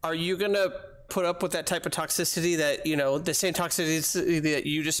 Are you gonna put up with that type of toxicity that, you know, the same toxicity that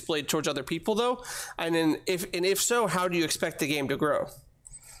you displayed towards other people, though? And then if so, how do you expect the game to grow?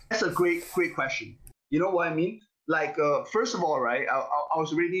 That's a great question. You know what I mean? Like, first of all, right? I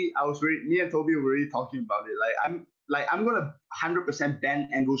was already. Me and Toby were already talking about it. I'm gonna 100% ban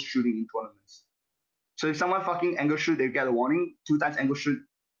angle shooting in tournaments. So if someone fucking angle shoot, they get a warning. 2 times angle shoot,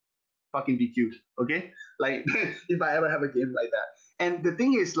 fucking DQ. Okay? Like, if I ever have a game like that. And the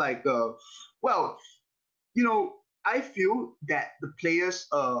thing is, like, well, you know, I feel that the players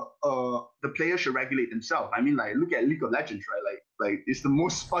should regulate themselves. I mean, like, look at League of Legends, right? Like it's the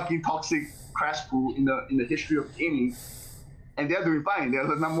most fucking toxic crash pool in the history of gaming, and they're doing fine. They're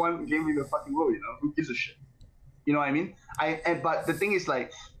the #1 game in the fucking world. You know, who gives a shit? You know what I mean? But the thing is,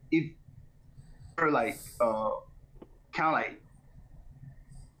 like, if you're like kind of like,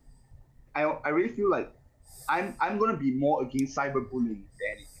 I really feel like I'm gonna be more against cyberbullying than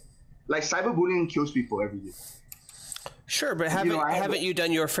anything. Like, cyberbullying kills people every day. Sure, but haven't you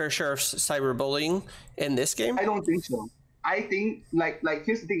done your fair share of cyberbullying in this game? I don't think so. I think like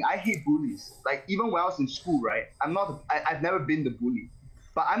here's the thing. I hate bullies. Like, even when I was in school, right? I've never been the bully,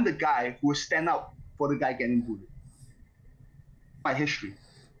 but I'm the guy who will stand up for the guy getting bullied. My history,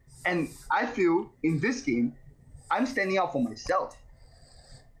 and I feel in this game, I'm standing up for myself.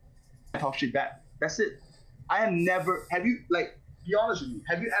 I talk shit back. That's it. I am never. Have you, like, be honest with me?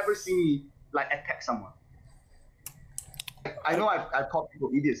 Have you ever seen me like attack someone? I know I've called people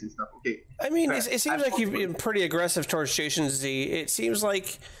idiots and stuff. Okay. I mean, it seems like you've been pretty aggressive towards Jason Z. It seems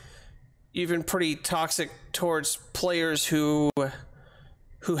like you've been pretty toxic towards players who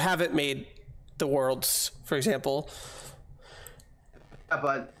haven't made the Worlds, for example. Yeah,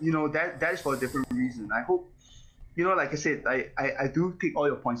 but you know, that is for a different reason. I hope, you know, like I said, I do take all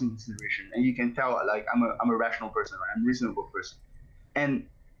your points in consideration, and you can tell, like, I'm a rational person, right? I'm a reasonable person, and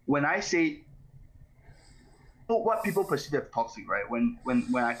when I say what people perceive as toxic, right? When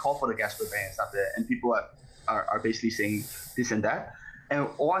I call for the Gasper ban and stuff like that, and people are basically saying this and that, and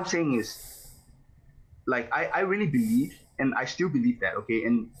all I'm saying is, like, I really believe, and I still believe that, okay?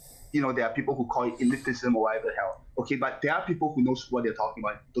 And you know, there are people who call it elitism or whatever the hell, okay? But there are people who knows what they're talking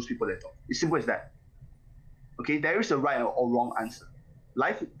about. Those people that talk. It's simple as that. Okay, there is a right or wrong answer.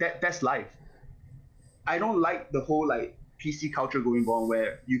 Life, that's life. I don't like the whole like PC culture going on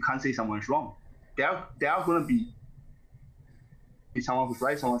where you can't say someone's wrong. There are gonna be someone who's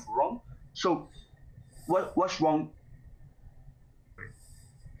right, someone who's wrong. So what's wrong?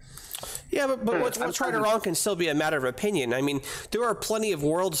 Yeah, but what's right or wrong can still be a matter of opinion. I mean, there are plenty of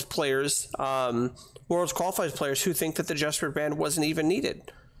Worlds players, Worlds qualified players who think that the Jasper ban wasn't even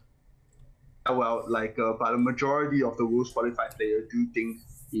needed. Well, like, but a majority of the Worlds qualified players do think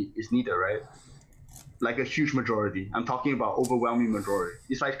it is needed, right? Like, a huge majority. I'm talking about overwhelming majority.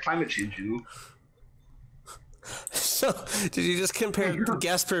 It's like climate change, you know? So, did you just compare the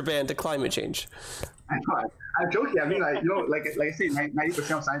Gasper ban to climate change? I'm joking. I mean, like, you know, like I say,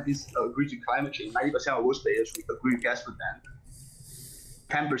 90% of scientists agree to climate change. 90% of Worlds players agree with Gasper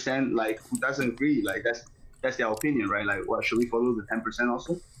ban. 10%, like, who doesn't agree? Like, that's their opinion, right? Like, what, should we follow the 10%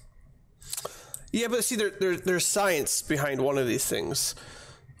 also? Yeah, but see, there's science behind one of these things.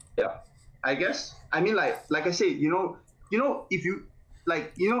 Yeah, I guess. I mean, like I say, you know, if you,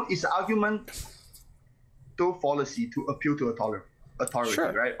 like, you know, it's an argument to fallacy to appeal to authority,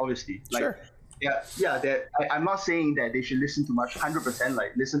 sure. right? Obviously, like, sure. Yeah. I'm not saying that they should listen to much, 100%,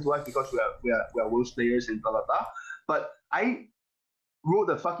 like, listen to us because we are Worlds players and blah blah blah. But I wrote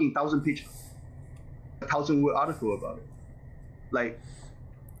a fucking 1,000-page, 1,000-word article about it. Like,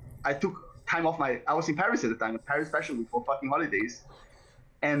 I took time off I was in Paris at the time, Paris Fashion Week, for fucking holidays,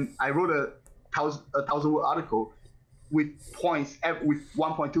 and I wrote a 1,000-word article with points, with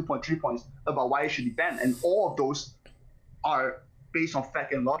 1 point, 2 point, 3 points about why it should be banned, and all of those are based on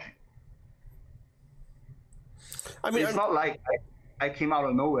fact and logic. I mean, it's not like I came out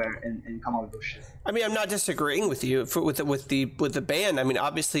of nowhere and come out with those shit. I mean, I'm not disagreeing with you with the ban. I mean,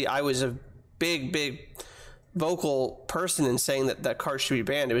 obviously, I was a big vocal person in saying that cards should be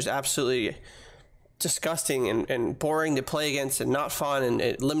banned. It was absolutely disgusting and boring to play against and not fun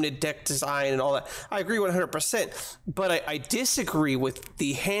and limited deck design and all that. I agree 100%, but I disagree with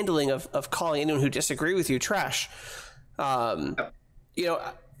the handling of calling anyone who disagree with you trash. You know,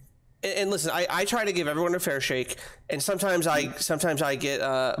 and listen, I try to give everyone a fair shake, and sometimes I get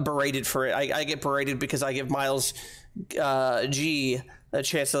berated for it. I get berated because I give Miles G a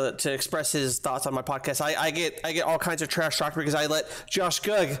chance to express his thoughts on my podcast. I get all kinds of trash talk because I let Josh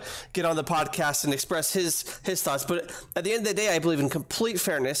Gugg get on the podcast and express his thoughts. But at the end of the day, I believe in complete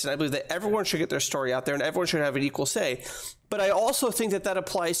fairness, and I believe that everyone should get their story out there and everyone should have an equal say. But I also think that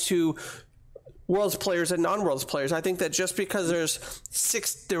applies to Worlds players and non-Worlds players. I think that just because there's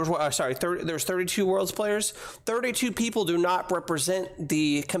 32 Worlds players, 32 people do not represent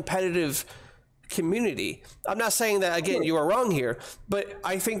the competitive community. I'm not saying that, again, you are wrong here, but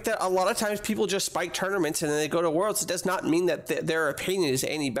I think that a lot of times people just spike tournaments and then they go to Worlds. It does not mean that their opinion is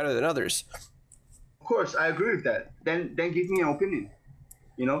any better than others. Of course, I agree with that. Then give me an opinion.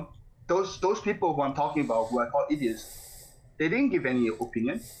 You know, those people who I'm talking about, who I call idiots, they didn't give any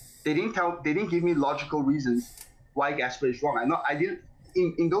opinion. They didn't give me logical reasons why Gasper is wrong. I didn't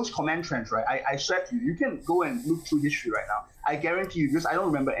in those comment trends, right? I swear to you, you can go and look through history right now. I guarantee you, because I don't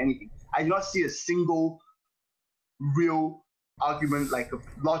remember anything. I do not see a single real argument, like a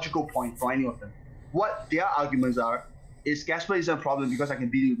logical point for any of them. What their arguments are is Gasper isn't a problem because I can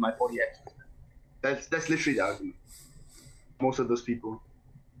beat it with my 40x. That's literally the argument. Most of those people.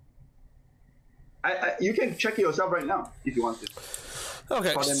 You can check it yourself right now if you want to.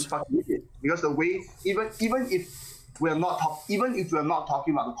 Okay. For them fucking idiot. Because the way, even if we're not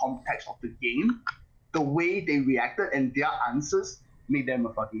talking about the context of the game, the way they reacted and their answers made them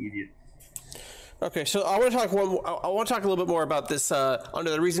a fucking idiot. Okay, so I want to talk a little bit more about this under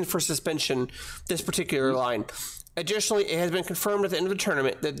the reason for suspension, this particular line. Additionally, it has been confirmed at the end of the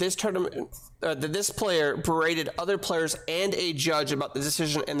tournament that this player berated other players and a judge about the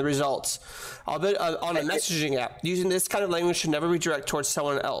decision and the results, albeit on a messaging app. Using this kind of language should never be direct towards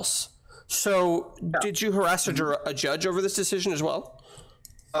someone else. So, did you harass a judge over this decision as well?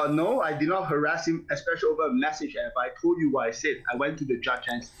 No, I did not harass him, especially over a message app. I told you what I said. I went to the judge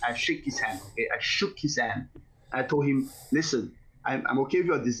and I shook his hand. Okay, I shook his hand. I told him, "Listen, I'm okay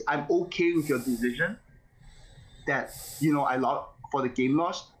with your decision. That, you know, I lost for the game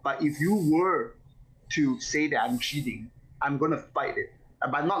loss, but if you were to say that I'm cheating, I'm gonna fight it.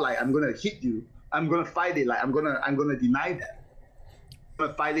 But not like I'm gonna hit you. I'm gonna fight it. Like I'm gonna deny that. I'm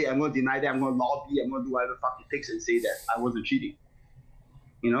gonna fight it. I'm gonna deny that. I'm gonna lobby. I'm gonna do whatever the fuck it takes and say that I wasn't cheating.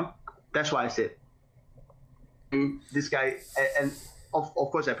 You know, that's what I said. And this guy, and of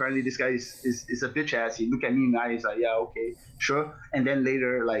course, apparently this guy is a bitch ass. He look at me in the eye. He's like, yeah, okay, sure. And then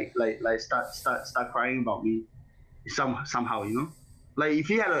later, like start crying about me. Somehow, you know, like if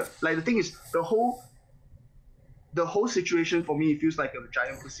he had the thing is the whole situation for me feels like a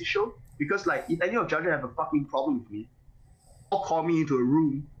giant pussy show, because like if any of judges have a fucking problem with me, I'll call me into a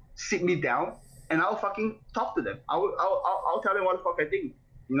room, sit me down, and I'll fucking talk to them. I'll tell them what the fuck I think,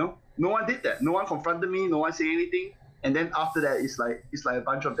 you know. No one did that. No one confronted me. No one said anything. And then after that, it's like a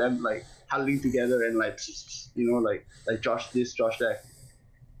bunch of them like huddling together and like, you know, like Josh this, Josh that.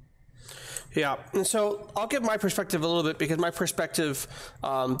 Yeah, and so I'll give my perspective a little bit, because my perspective,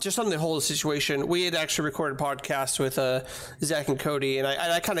 just on the whole situation, we had actually recorded a podcast with Zach and Cody, and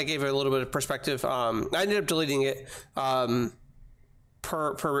I kind of gave it a little bit of perspective. I ended up deleting it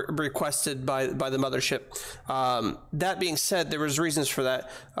per requested by the mothership. That being said, there was reasons for that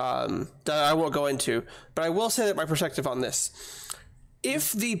that I won't go into, but I will say that my perspective on this.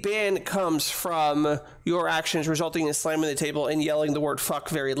 If the ban comes from your actions resulting in slamming the table and yelling the word fuck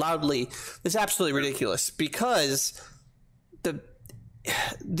very loudly, it's absolutely ridiculous, because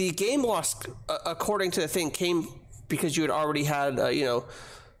the game loss, according to the thing, came because you had already had, a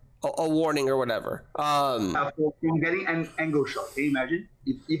warning or whatever. From getting an angle shot. Can you imagine?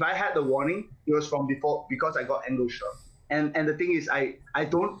 If I had the warning, it was from before, because I got angle shot. And the thing is, I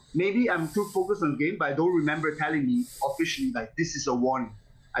don't, maybe I'm too focused on the game, but I don't remember telling me officially, like, this is a warning.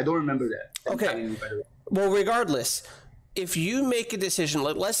 I don't remember that. Okay. Well, regardless, if you make a decision,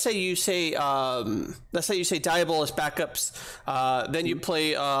 like, let's say you say Diabolus backups, then you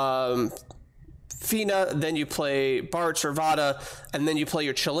play Fina, then you play Bartz or Vada, and then you play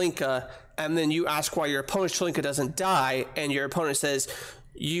your Chelinka, and then you ask why your opponent's Chelinka doesn't die, and your opponent says,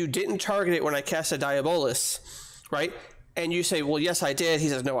 you didn't target it when I cast a Diabolus, right? And you say, well, yes, I did. He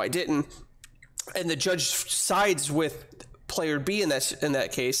says, no, I didn't. and the judge sides with player B in that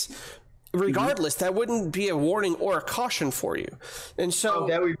case, regardless, that wouldn't be a warning or a caution for you. And so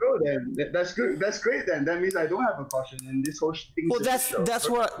there we go. Then that's good. That's great. Then that means I don't have a caution, and this whole thing. Well, that's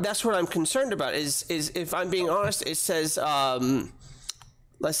what I'm concerned about. Is if I'm being honest, it says.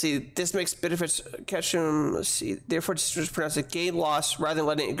 Let's see. This makes benefits catch him. Let's see. Therefore, just pronounce it gain loss rather than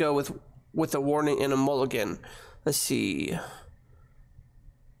letting it go with a warning and a mulligan. Let's see.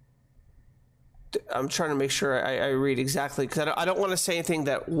 I'm trying to make sure I read exactly, because I don't want to say anything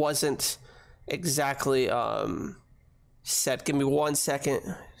that wasn't exactly set. Give me 1 second.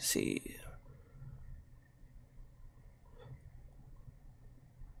 Let's see.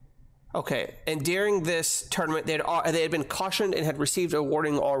 Okay, and during this tournament, they had been cautioned and had received a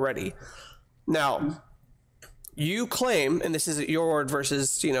warning already. Now, you claim, and this is your word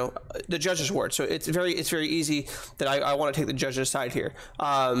versus the judge's word, so it's very easy that I want to take the judge's side here.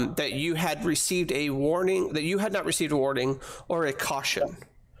 That you had received a warning, that you had not received a warning or a caution.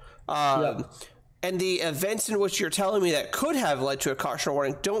 And the events in which you're telling me that could have led to a caution or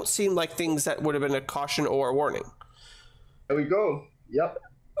warning don't seem like things that would have been a caution or a warning. There we go. Yep.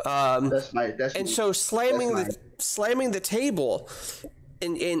 So slamming the table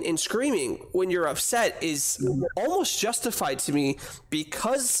and screaming when you're upset is almost justified to me,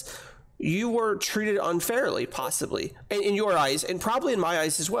 because you were treated unfairly, possibly in your eyes, and probably in my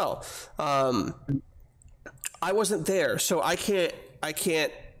eyes as well. I wasn't there, so I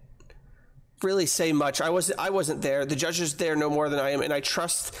can't really say much. I wasn't there. The judge is there no more than I am, and I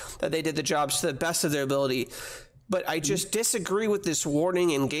trust that they did the job to the best of their ability. But I just disagree with this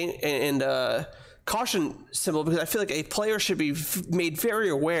warning and caution symbol, because I feel like a player should be made very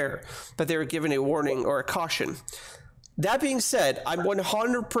aware that they were given a warning or a caution. That being said, I'm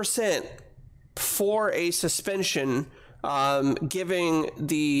 100% for a suspension, giving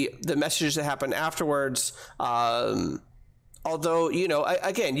the messages that happen afterwards. Although,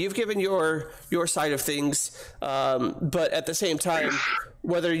 again, you've given your side of things, but at the same time,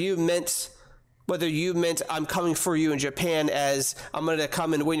 whether you meant I'm coming for you in Japan as I'm going to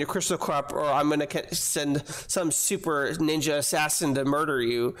come and win your Crystal Cup, or I'm going to send some super ninja assassin to murder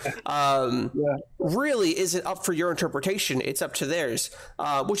you, really isn't up for your interpretation. It's up to theirs,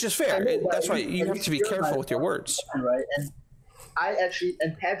 which is fair. And that's why you have to be careful with your words. Right.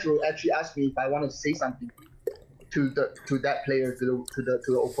 And Pedro actually asked me if I want to say something to that player, to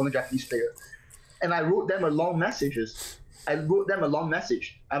the opponent Japanese player. And I wrote them a long message. I'm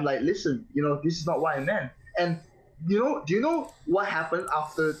like, listen, this is not what I meant. And do you know what happened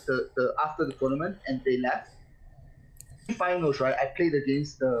after the tournament and they left? Finals, right? I played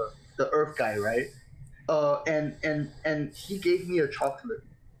against the Earth guy, right? And he gave me a chocolate.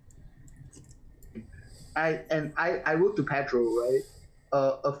 I wrote to Pedro, right?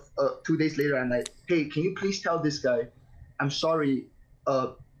 2 days later, I'm like, hey, can you please tell this guy, I'm sorry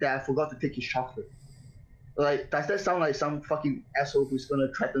that I forgot to take his chocolate. Like, does that sound like some fucking asshole who's gonna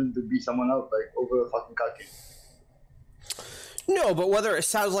threaten to beat someone up over a fucking card game? No, but whether it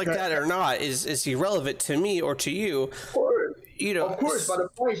sounds like that or not is irrelevant to me or to you. Of course. Of course, but the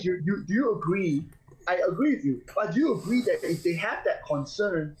point is, do you agree? I agree with you, but do you agree that if they have that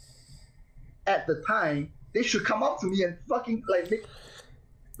concern at the time, they should come up to me and fucking make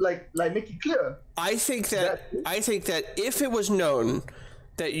it clear? I think that if it was known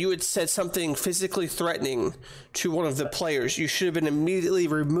that you had said something physically threatening to one of the players, you should have been immediately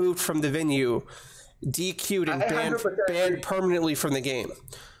removed from the venue, DQ'd, and banned permanently from the game.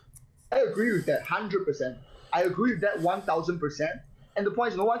 I agree with that 100%. I agree with that 1,000%. And the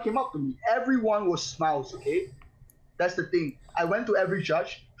point is, no one came up to me. Everyone was smiles, okay? That's the thing. I went to every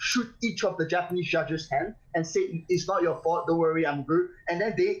judge, shook each of the Japanese judges' hand, and say, it's not your fault, don't worry, I'm good. And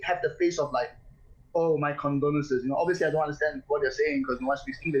then they have the face of oh, my condolences. Obviously I don't understand what they're saying because no one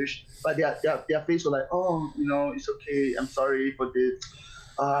speaks English, but their face was like, oh, it's okay, I'm sorry for this.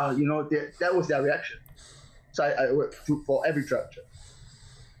 That was their reaction. So I worked for every judge.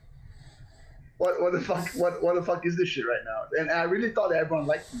 What the fuck? What the fuck is this shit right now? And I really thought that everyone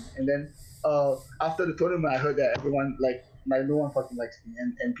liked me. And then after the tournament, I heard that everyone no one fucking likes me,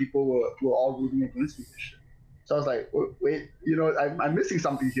 and people were all rooting against me and shit. So I was like, wait, I'm missing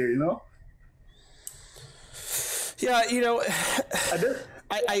something here, Yeah,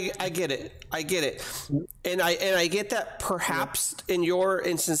 I get it, and I get that. Perhaps in your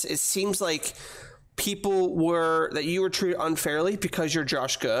instance, it seems like that you were treated unfairly because you're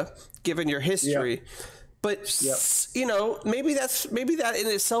Joshka, given your history. But maybe that in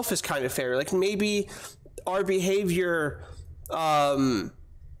itself is kind of fair. Like, maybe our behavior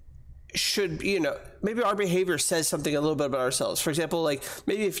should, maybe our behavior says something a little bit about ourselves. For example, like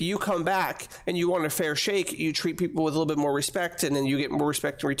maybe if you come back and you want a fair shake, you treat people with a little bit more respect, and then you get more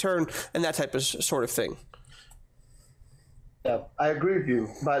respect in return, and that type of sort of thing. Yeah, I agree with you.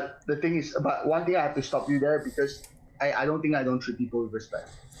 But the thing is, but one thing I have to stop you there, because I don't think I don't treat people with respect.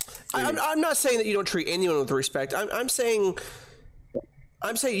 I'm not saying that you don't treat anyone with respect. I'm saying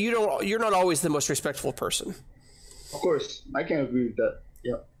you're not always the most respectful person. Of course, I can agree with that.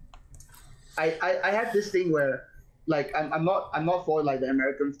 Yeah. I have this thing where, like, I'm not for like the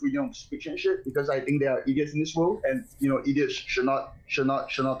American freedom of speech and shit, because I think there are idiots in this world, and idiots should not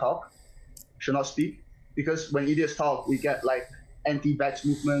talk, should not speak, because when idiots talk, we get like anti-vax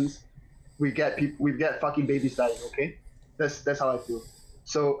movements, we get fucking babies dying. Okay, that's how I feel.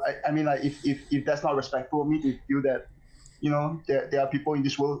 So I mean, like, if that's not respectful of me to feel that there are people in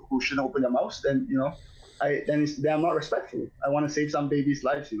this world who shouldn't open their mouths, then then I'm not respectful. I want to save some babies'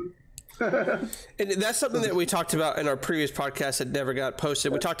 lives, And that's something that we talked about in our previous podcast that never got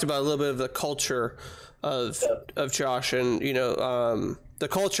posted. We talked about a little bit of the culture of Josh, and the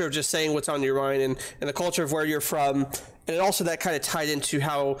culture of just saying what's on your mind, and the culture of where you're from, and also that kind of tied into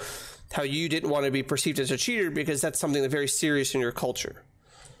how you didn't want to be perceived as a cheater, because that's something that's very serious in your culture.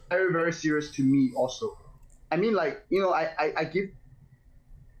 Very, very serious to me also. I mean, like, I give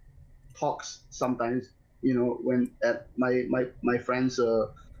talks sometimes, when at my friends,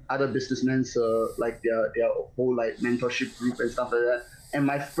 other businessmen, like their whole like mentorship group and stuff like that. And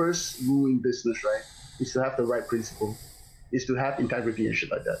my first rule in business, right, is to have the right principle, is to have integrity and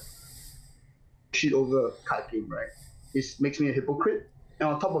shit like that. Shit over a card game, right? It makes me a hypocrite. And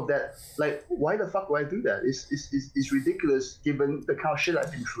on top of that, like, why the fuck would I do that? It's ridiculous given the kind of shit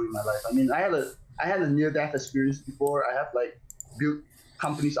I've been through in my life. I mean, I had a near-death experience before. I have like built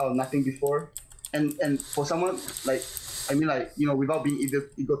companies out of nothing before, and for someone like, I mean, like, without being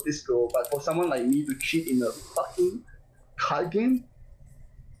egotistical, but for someone like me to cheat in a fucking card game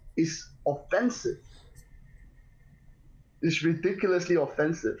is offensive. It's ridiculously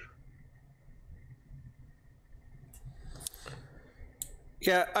offensive.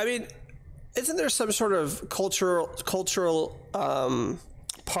 Yeah, I mean, isn't there some sort of cultural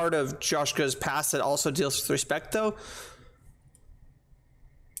part of Joshka's past that also deals with respect, though?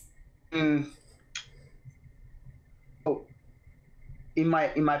 Oh, in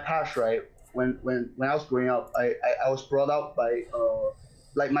my past, right, when I was growing up, I was brought up by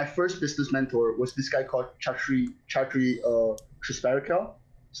like, my first business mentor was this guy called Chatri Trisparikal.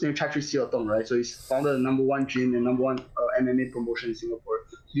 His name is Chatri Siotong, right? So he's founded the #1 gym and #1 MMA promotion in Singapore.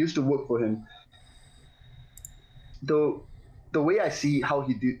 He used to work for him. The way I see how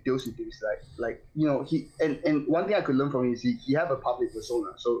he deals with things, like he and one thing I could learn from him is he have a public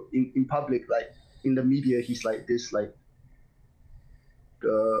persona. So in public, like in the media, he's like this like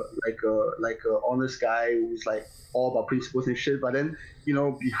a honest guy who's like all about principles and shit. But then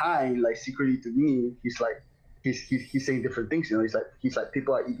behind, like, secretly to me, he's like he's saying different things. He's like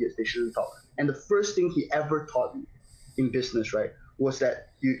people are idiots, they shouldn't talk. And the first thing he ever taught me in business, right, was that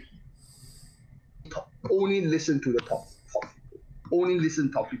you only listen to the top people. Only listen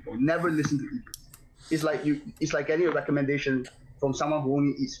to top people. Never listen to idiots. It's like getting a recommendation from someone who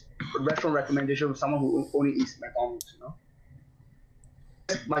only eats restaurant recommendation from someone who only eats McDonald's.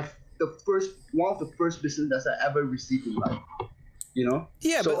 One of the first business that I ever received in life.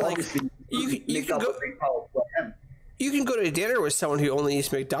 Yeah, so but like obviously you can go. You can go to dinner with someone who only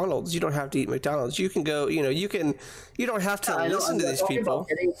eats McDonald's. You don't have to eat McDonald's. You can go. You don't have to listen to these people.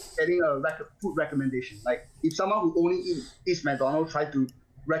 Getting a food recommendation. Like, if someone who only eats McDonald's try to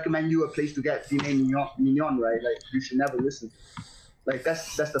recommend you a place to get filet mignon, right? Like, you should never listen. Like,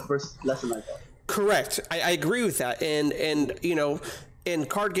 that's the first lesson I got. Correct. I agree with that. And in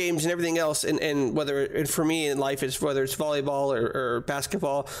card games and everything else, and for me in life, is whether it's volleyball or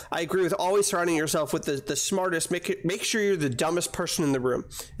basketball, I agree with always surrounding yourself with the smartest. Make sure you're the dumbest person in the room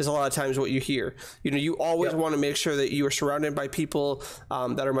is a lot of times what you hear. You always want to make sure that you are surrounded by people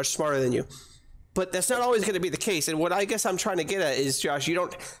that are much smarter than you. But that's not always going to be the case. And what I guess I'm trying to get at is, Josh, you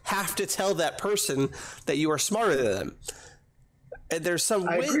don't have to tell that person that you are smarter than them. And there's some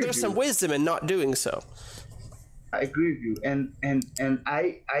wisdom in not doing so. I agree with you, and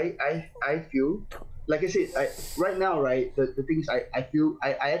I feel, like I said, right now, right, the thing is, I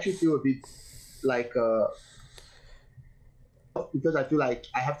actually feel a bit like because I feel like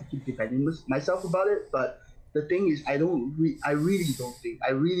I have to keep defending myself about it. But the thing is, I really don't think,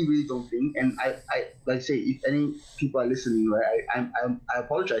 and I like I say, if any people are listening, right, I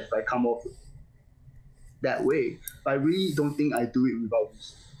apologize if I come off that way, but I really don't think I do it without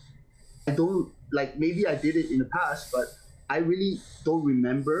reason. I don't. Like, maybe I did it in the past, but I really don't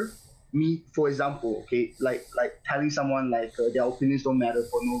remember me, for example, okay, like telling someone like their opinions don't matter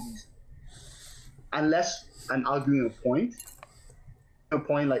for no reason, unless I'm arguing a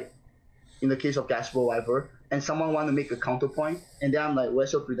point like in the case of Gasper or whatever, and someone want to make a counterpoint, and then I'm like,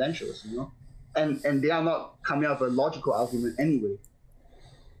 where's your credentials, you know? And they are not coming up with a logical argument anyway.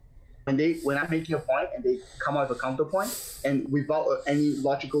 When I'm making a point and they come up with a counterpoint and without any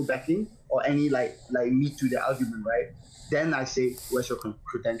logical backing or any like meat to the argument, right? Then I say, where's your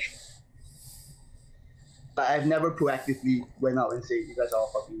credentials? But I've never proactively went out and say, you guys are all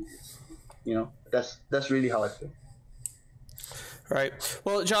fucking idiots. You know, that's really how I feel. Right.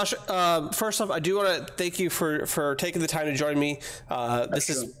 Well, Josh, first off, I do want to thank you for taking the time to join me. This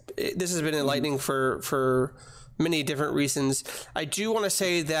has been enlightening for many different reasons. I do want to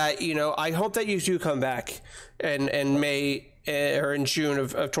say that, you know, I hope that you do come back in May or in June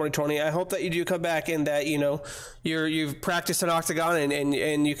of 2020. I hope that you do come back and that, you know, you've practiced an octagon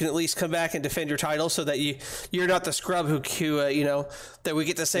and you can at least come back and defend your title so that you're not the scrub who you know, that we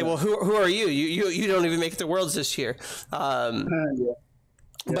get to say, well, who are you? You don't even make it to Worlds this year. But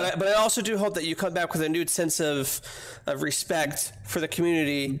I also do hope that you come back with a new sense of respect for the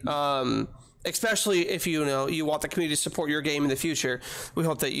community. Especially if you want the community to support your game in the future. We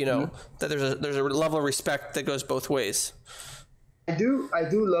hope that, you know, that there's a level of respect that goes both ways. I do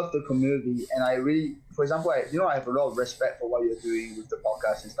love the community, and I really, for example, I have a lot of respect for what you're doing with the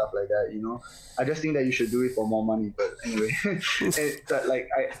podcast and stuff like that. You know, I just think that you should do it for more money. But anyway, I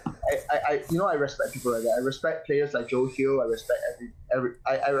respect people like that. I respect players like Joe Hill. I respect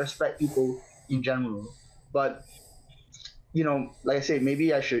I respect people in general. But you know, like I say,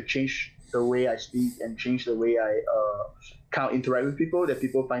 maybe I should change the way I speak and change the way I kind of interact with people that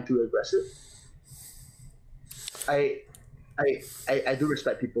people find too aggressive. I do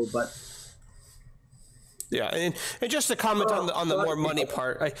respect people, but yeah, and just to comment on the more money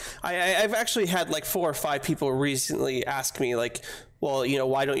part, I've actually had like 4 or 5 people recently ask me like, well, you know,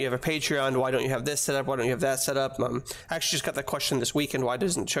 why don't you have a Patreon? Why don't you have this set up? Why don't you have that set up? I actually just got that question this weekend. Why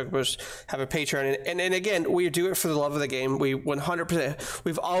doesn't Chocobros have a Patreon? And again, we do it for the love of the game. We 100%.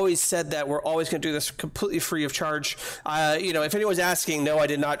 We've always said that we're always going to do this completely free of charge. You know, if anyone's asking, no, I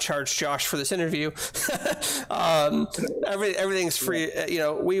did not charge Josh for this interview. Everything's free. You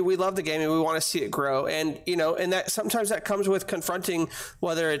know, we love the game and we want to see it grow. And you know, and that sometimes that comes with confronting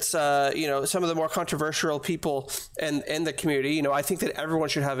whether it's you know, some of the more controversial people and the community. You know, I think that everyone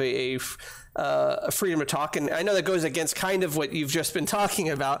should have a freedom to talk, and I know that goes against kind of what you've just been talking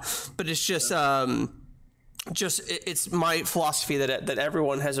about, but it's just it's my philosophy that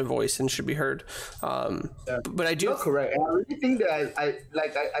everyone has a voice and should be heard. But I do. You're correct, and I really think that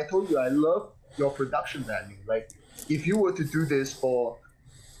I told you I love your production value. Like if you were to do this for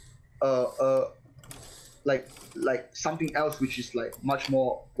like something else which is like much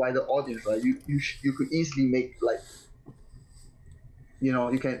more wider audience, right? You could easily make like, you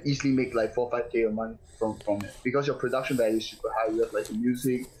know, you can easily make like 4 or 5K a month from it because your production value is super high. You have like the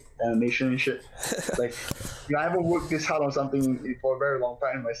music, animation and shit. Like, you know, I haven't worked this hard on something for a very long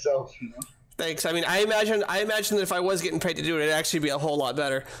time myself, you know. Thanks. I mean, I imagine that if I was getting paid to do it, it'd actually be a whole lot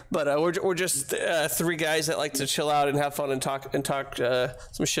better. But we're just 3 guys that like to chill out and have fun and talk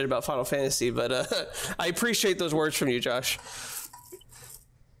some shit about Final Fantasy. But I appreciate those words from you, Josh.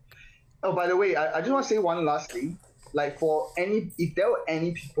 Oh, by the way, I just want to say one last thing. Like, if there were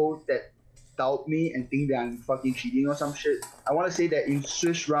any people that doubt me and think that I'm fucking cheating or some shit, I want to say that in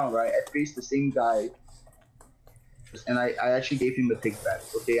Swiss round, right, I faced the same guy, and I actually gave him the take back.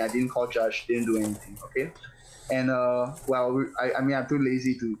 Okay, I didn't call Josh, didn't do anything. Okay, and well, I mean, I'm too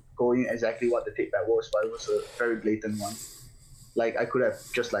lazy to go in exactly what the take back was, but it was a very blatant one. Like, I could have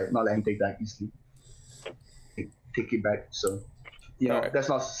just like not let him take back easily, take it back. So, you know, that's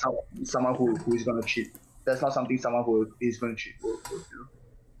not someone who is gonna cheat. That's not something someone who is going to cheat will do.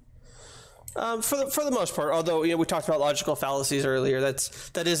 For the most part, although, you know, we talked about logical fallacies earlier,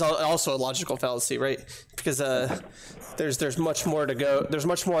 that is also a logical fallacy, right? Because there's much more to go. There's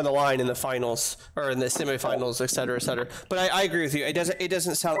much more on the line in the finals or in the semifinals, et cetera, et cetera. But I agree with you. It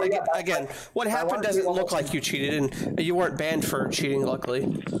doesn't sound like, again, what happened doesn't look like you cheated, and you weren't banned for cheating, luckily.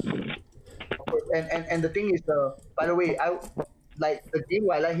 And the thing is, by the way, like the game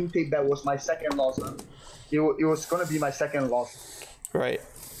where I let him take back was my second loss. It was gonna be my second loss. Right.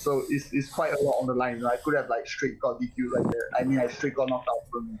 So it's quite a lot on the line. You know, I could have like straight got DQ right there. I mean, I straight got knocked out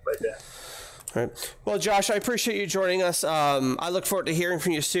from right there. Right. Well, Josh, I appreciate you joining us. I look forward to hearing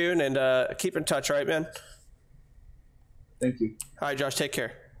from you soon, and keep in touch, right, man? Thank you. All right, Josh, take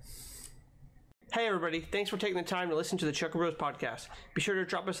care. Hey everybody, thanks for taking the time to listen to the Chocobros podcast. Be sure to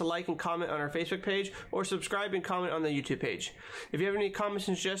drop us a like and comment on our Facebook page, or subscribe and comment on the YouTube page. If you have any comments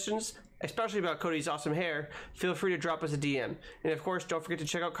and suggestions, especially about Cody's awesome hair, feel free to drop us a DM. And of course, don't forget to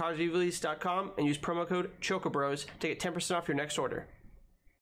check out carsrelease.com and use promo code Chocobros to get 10% off your next order.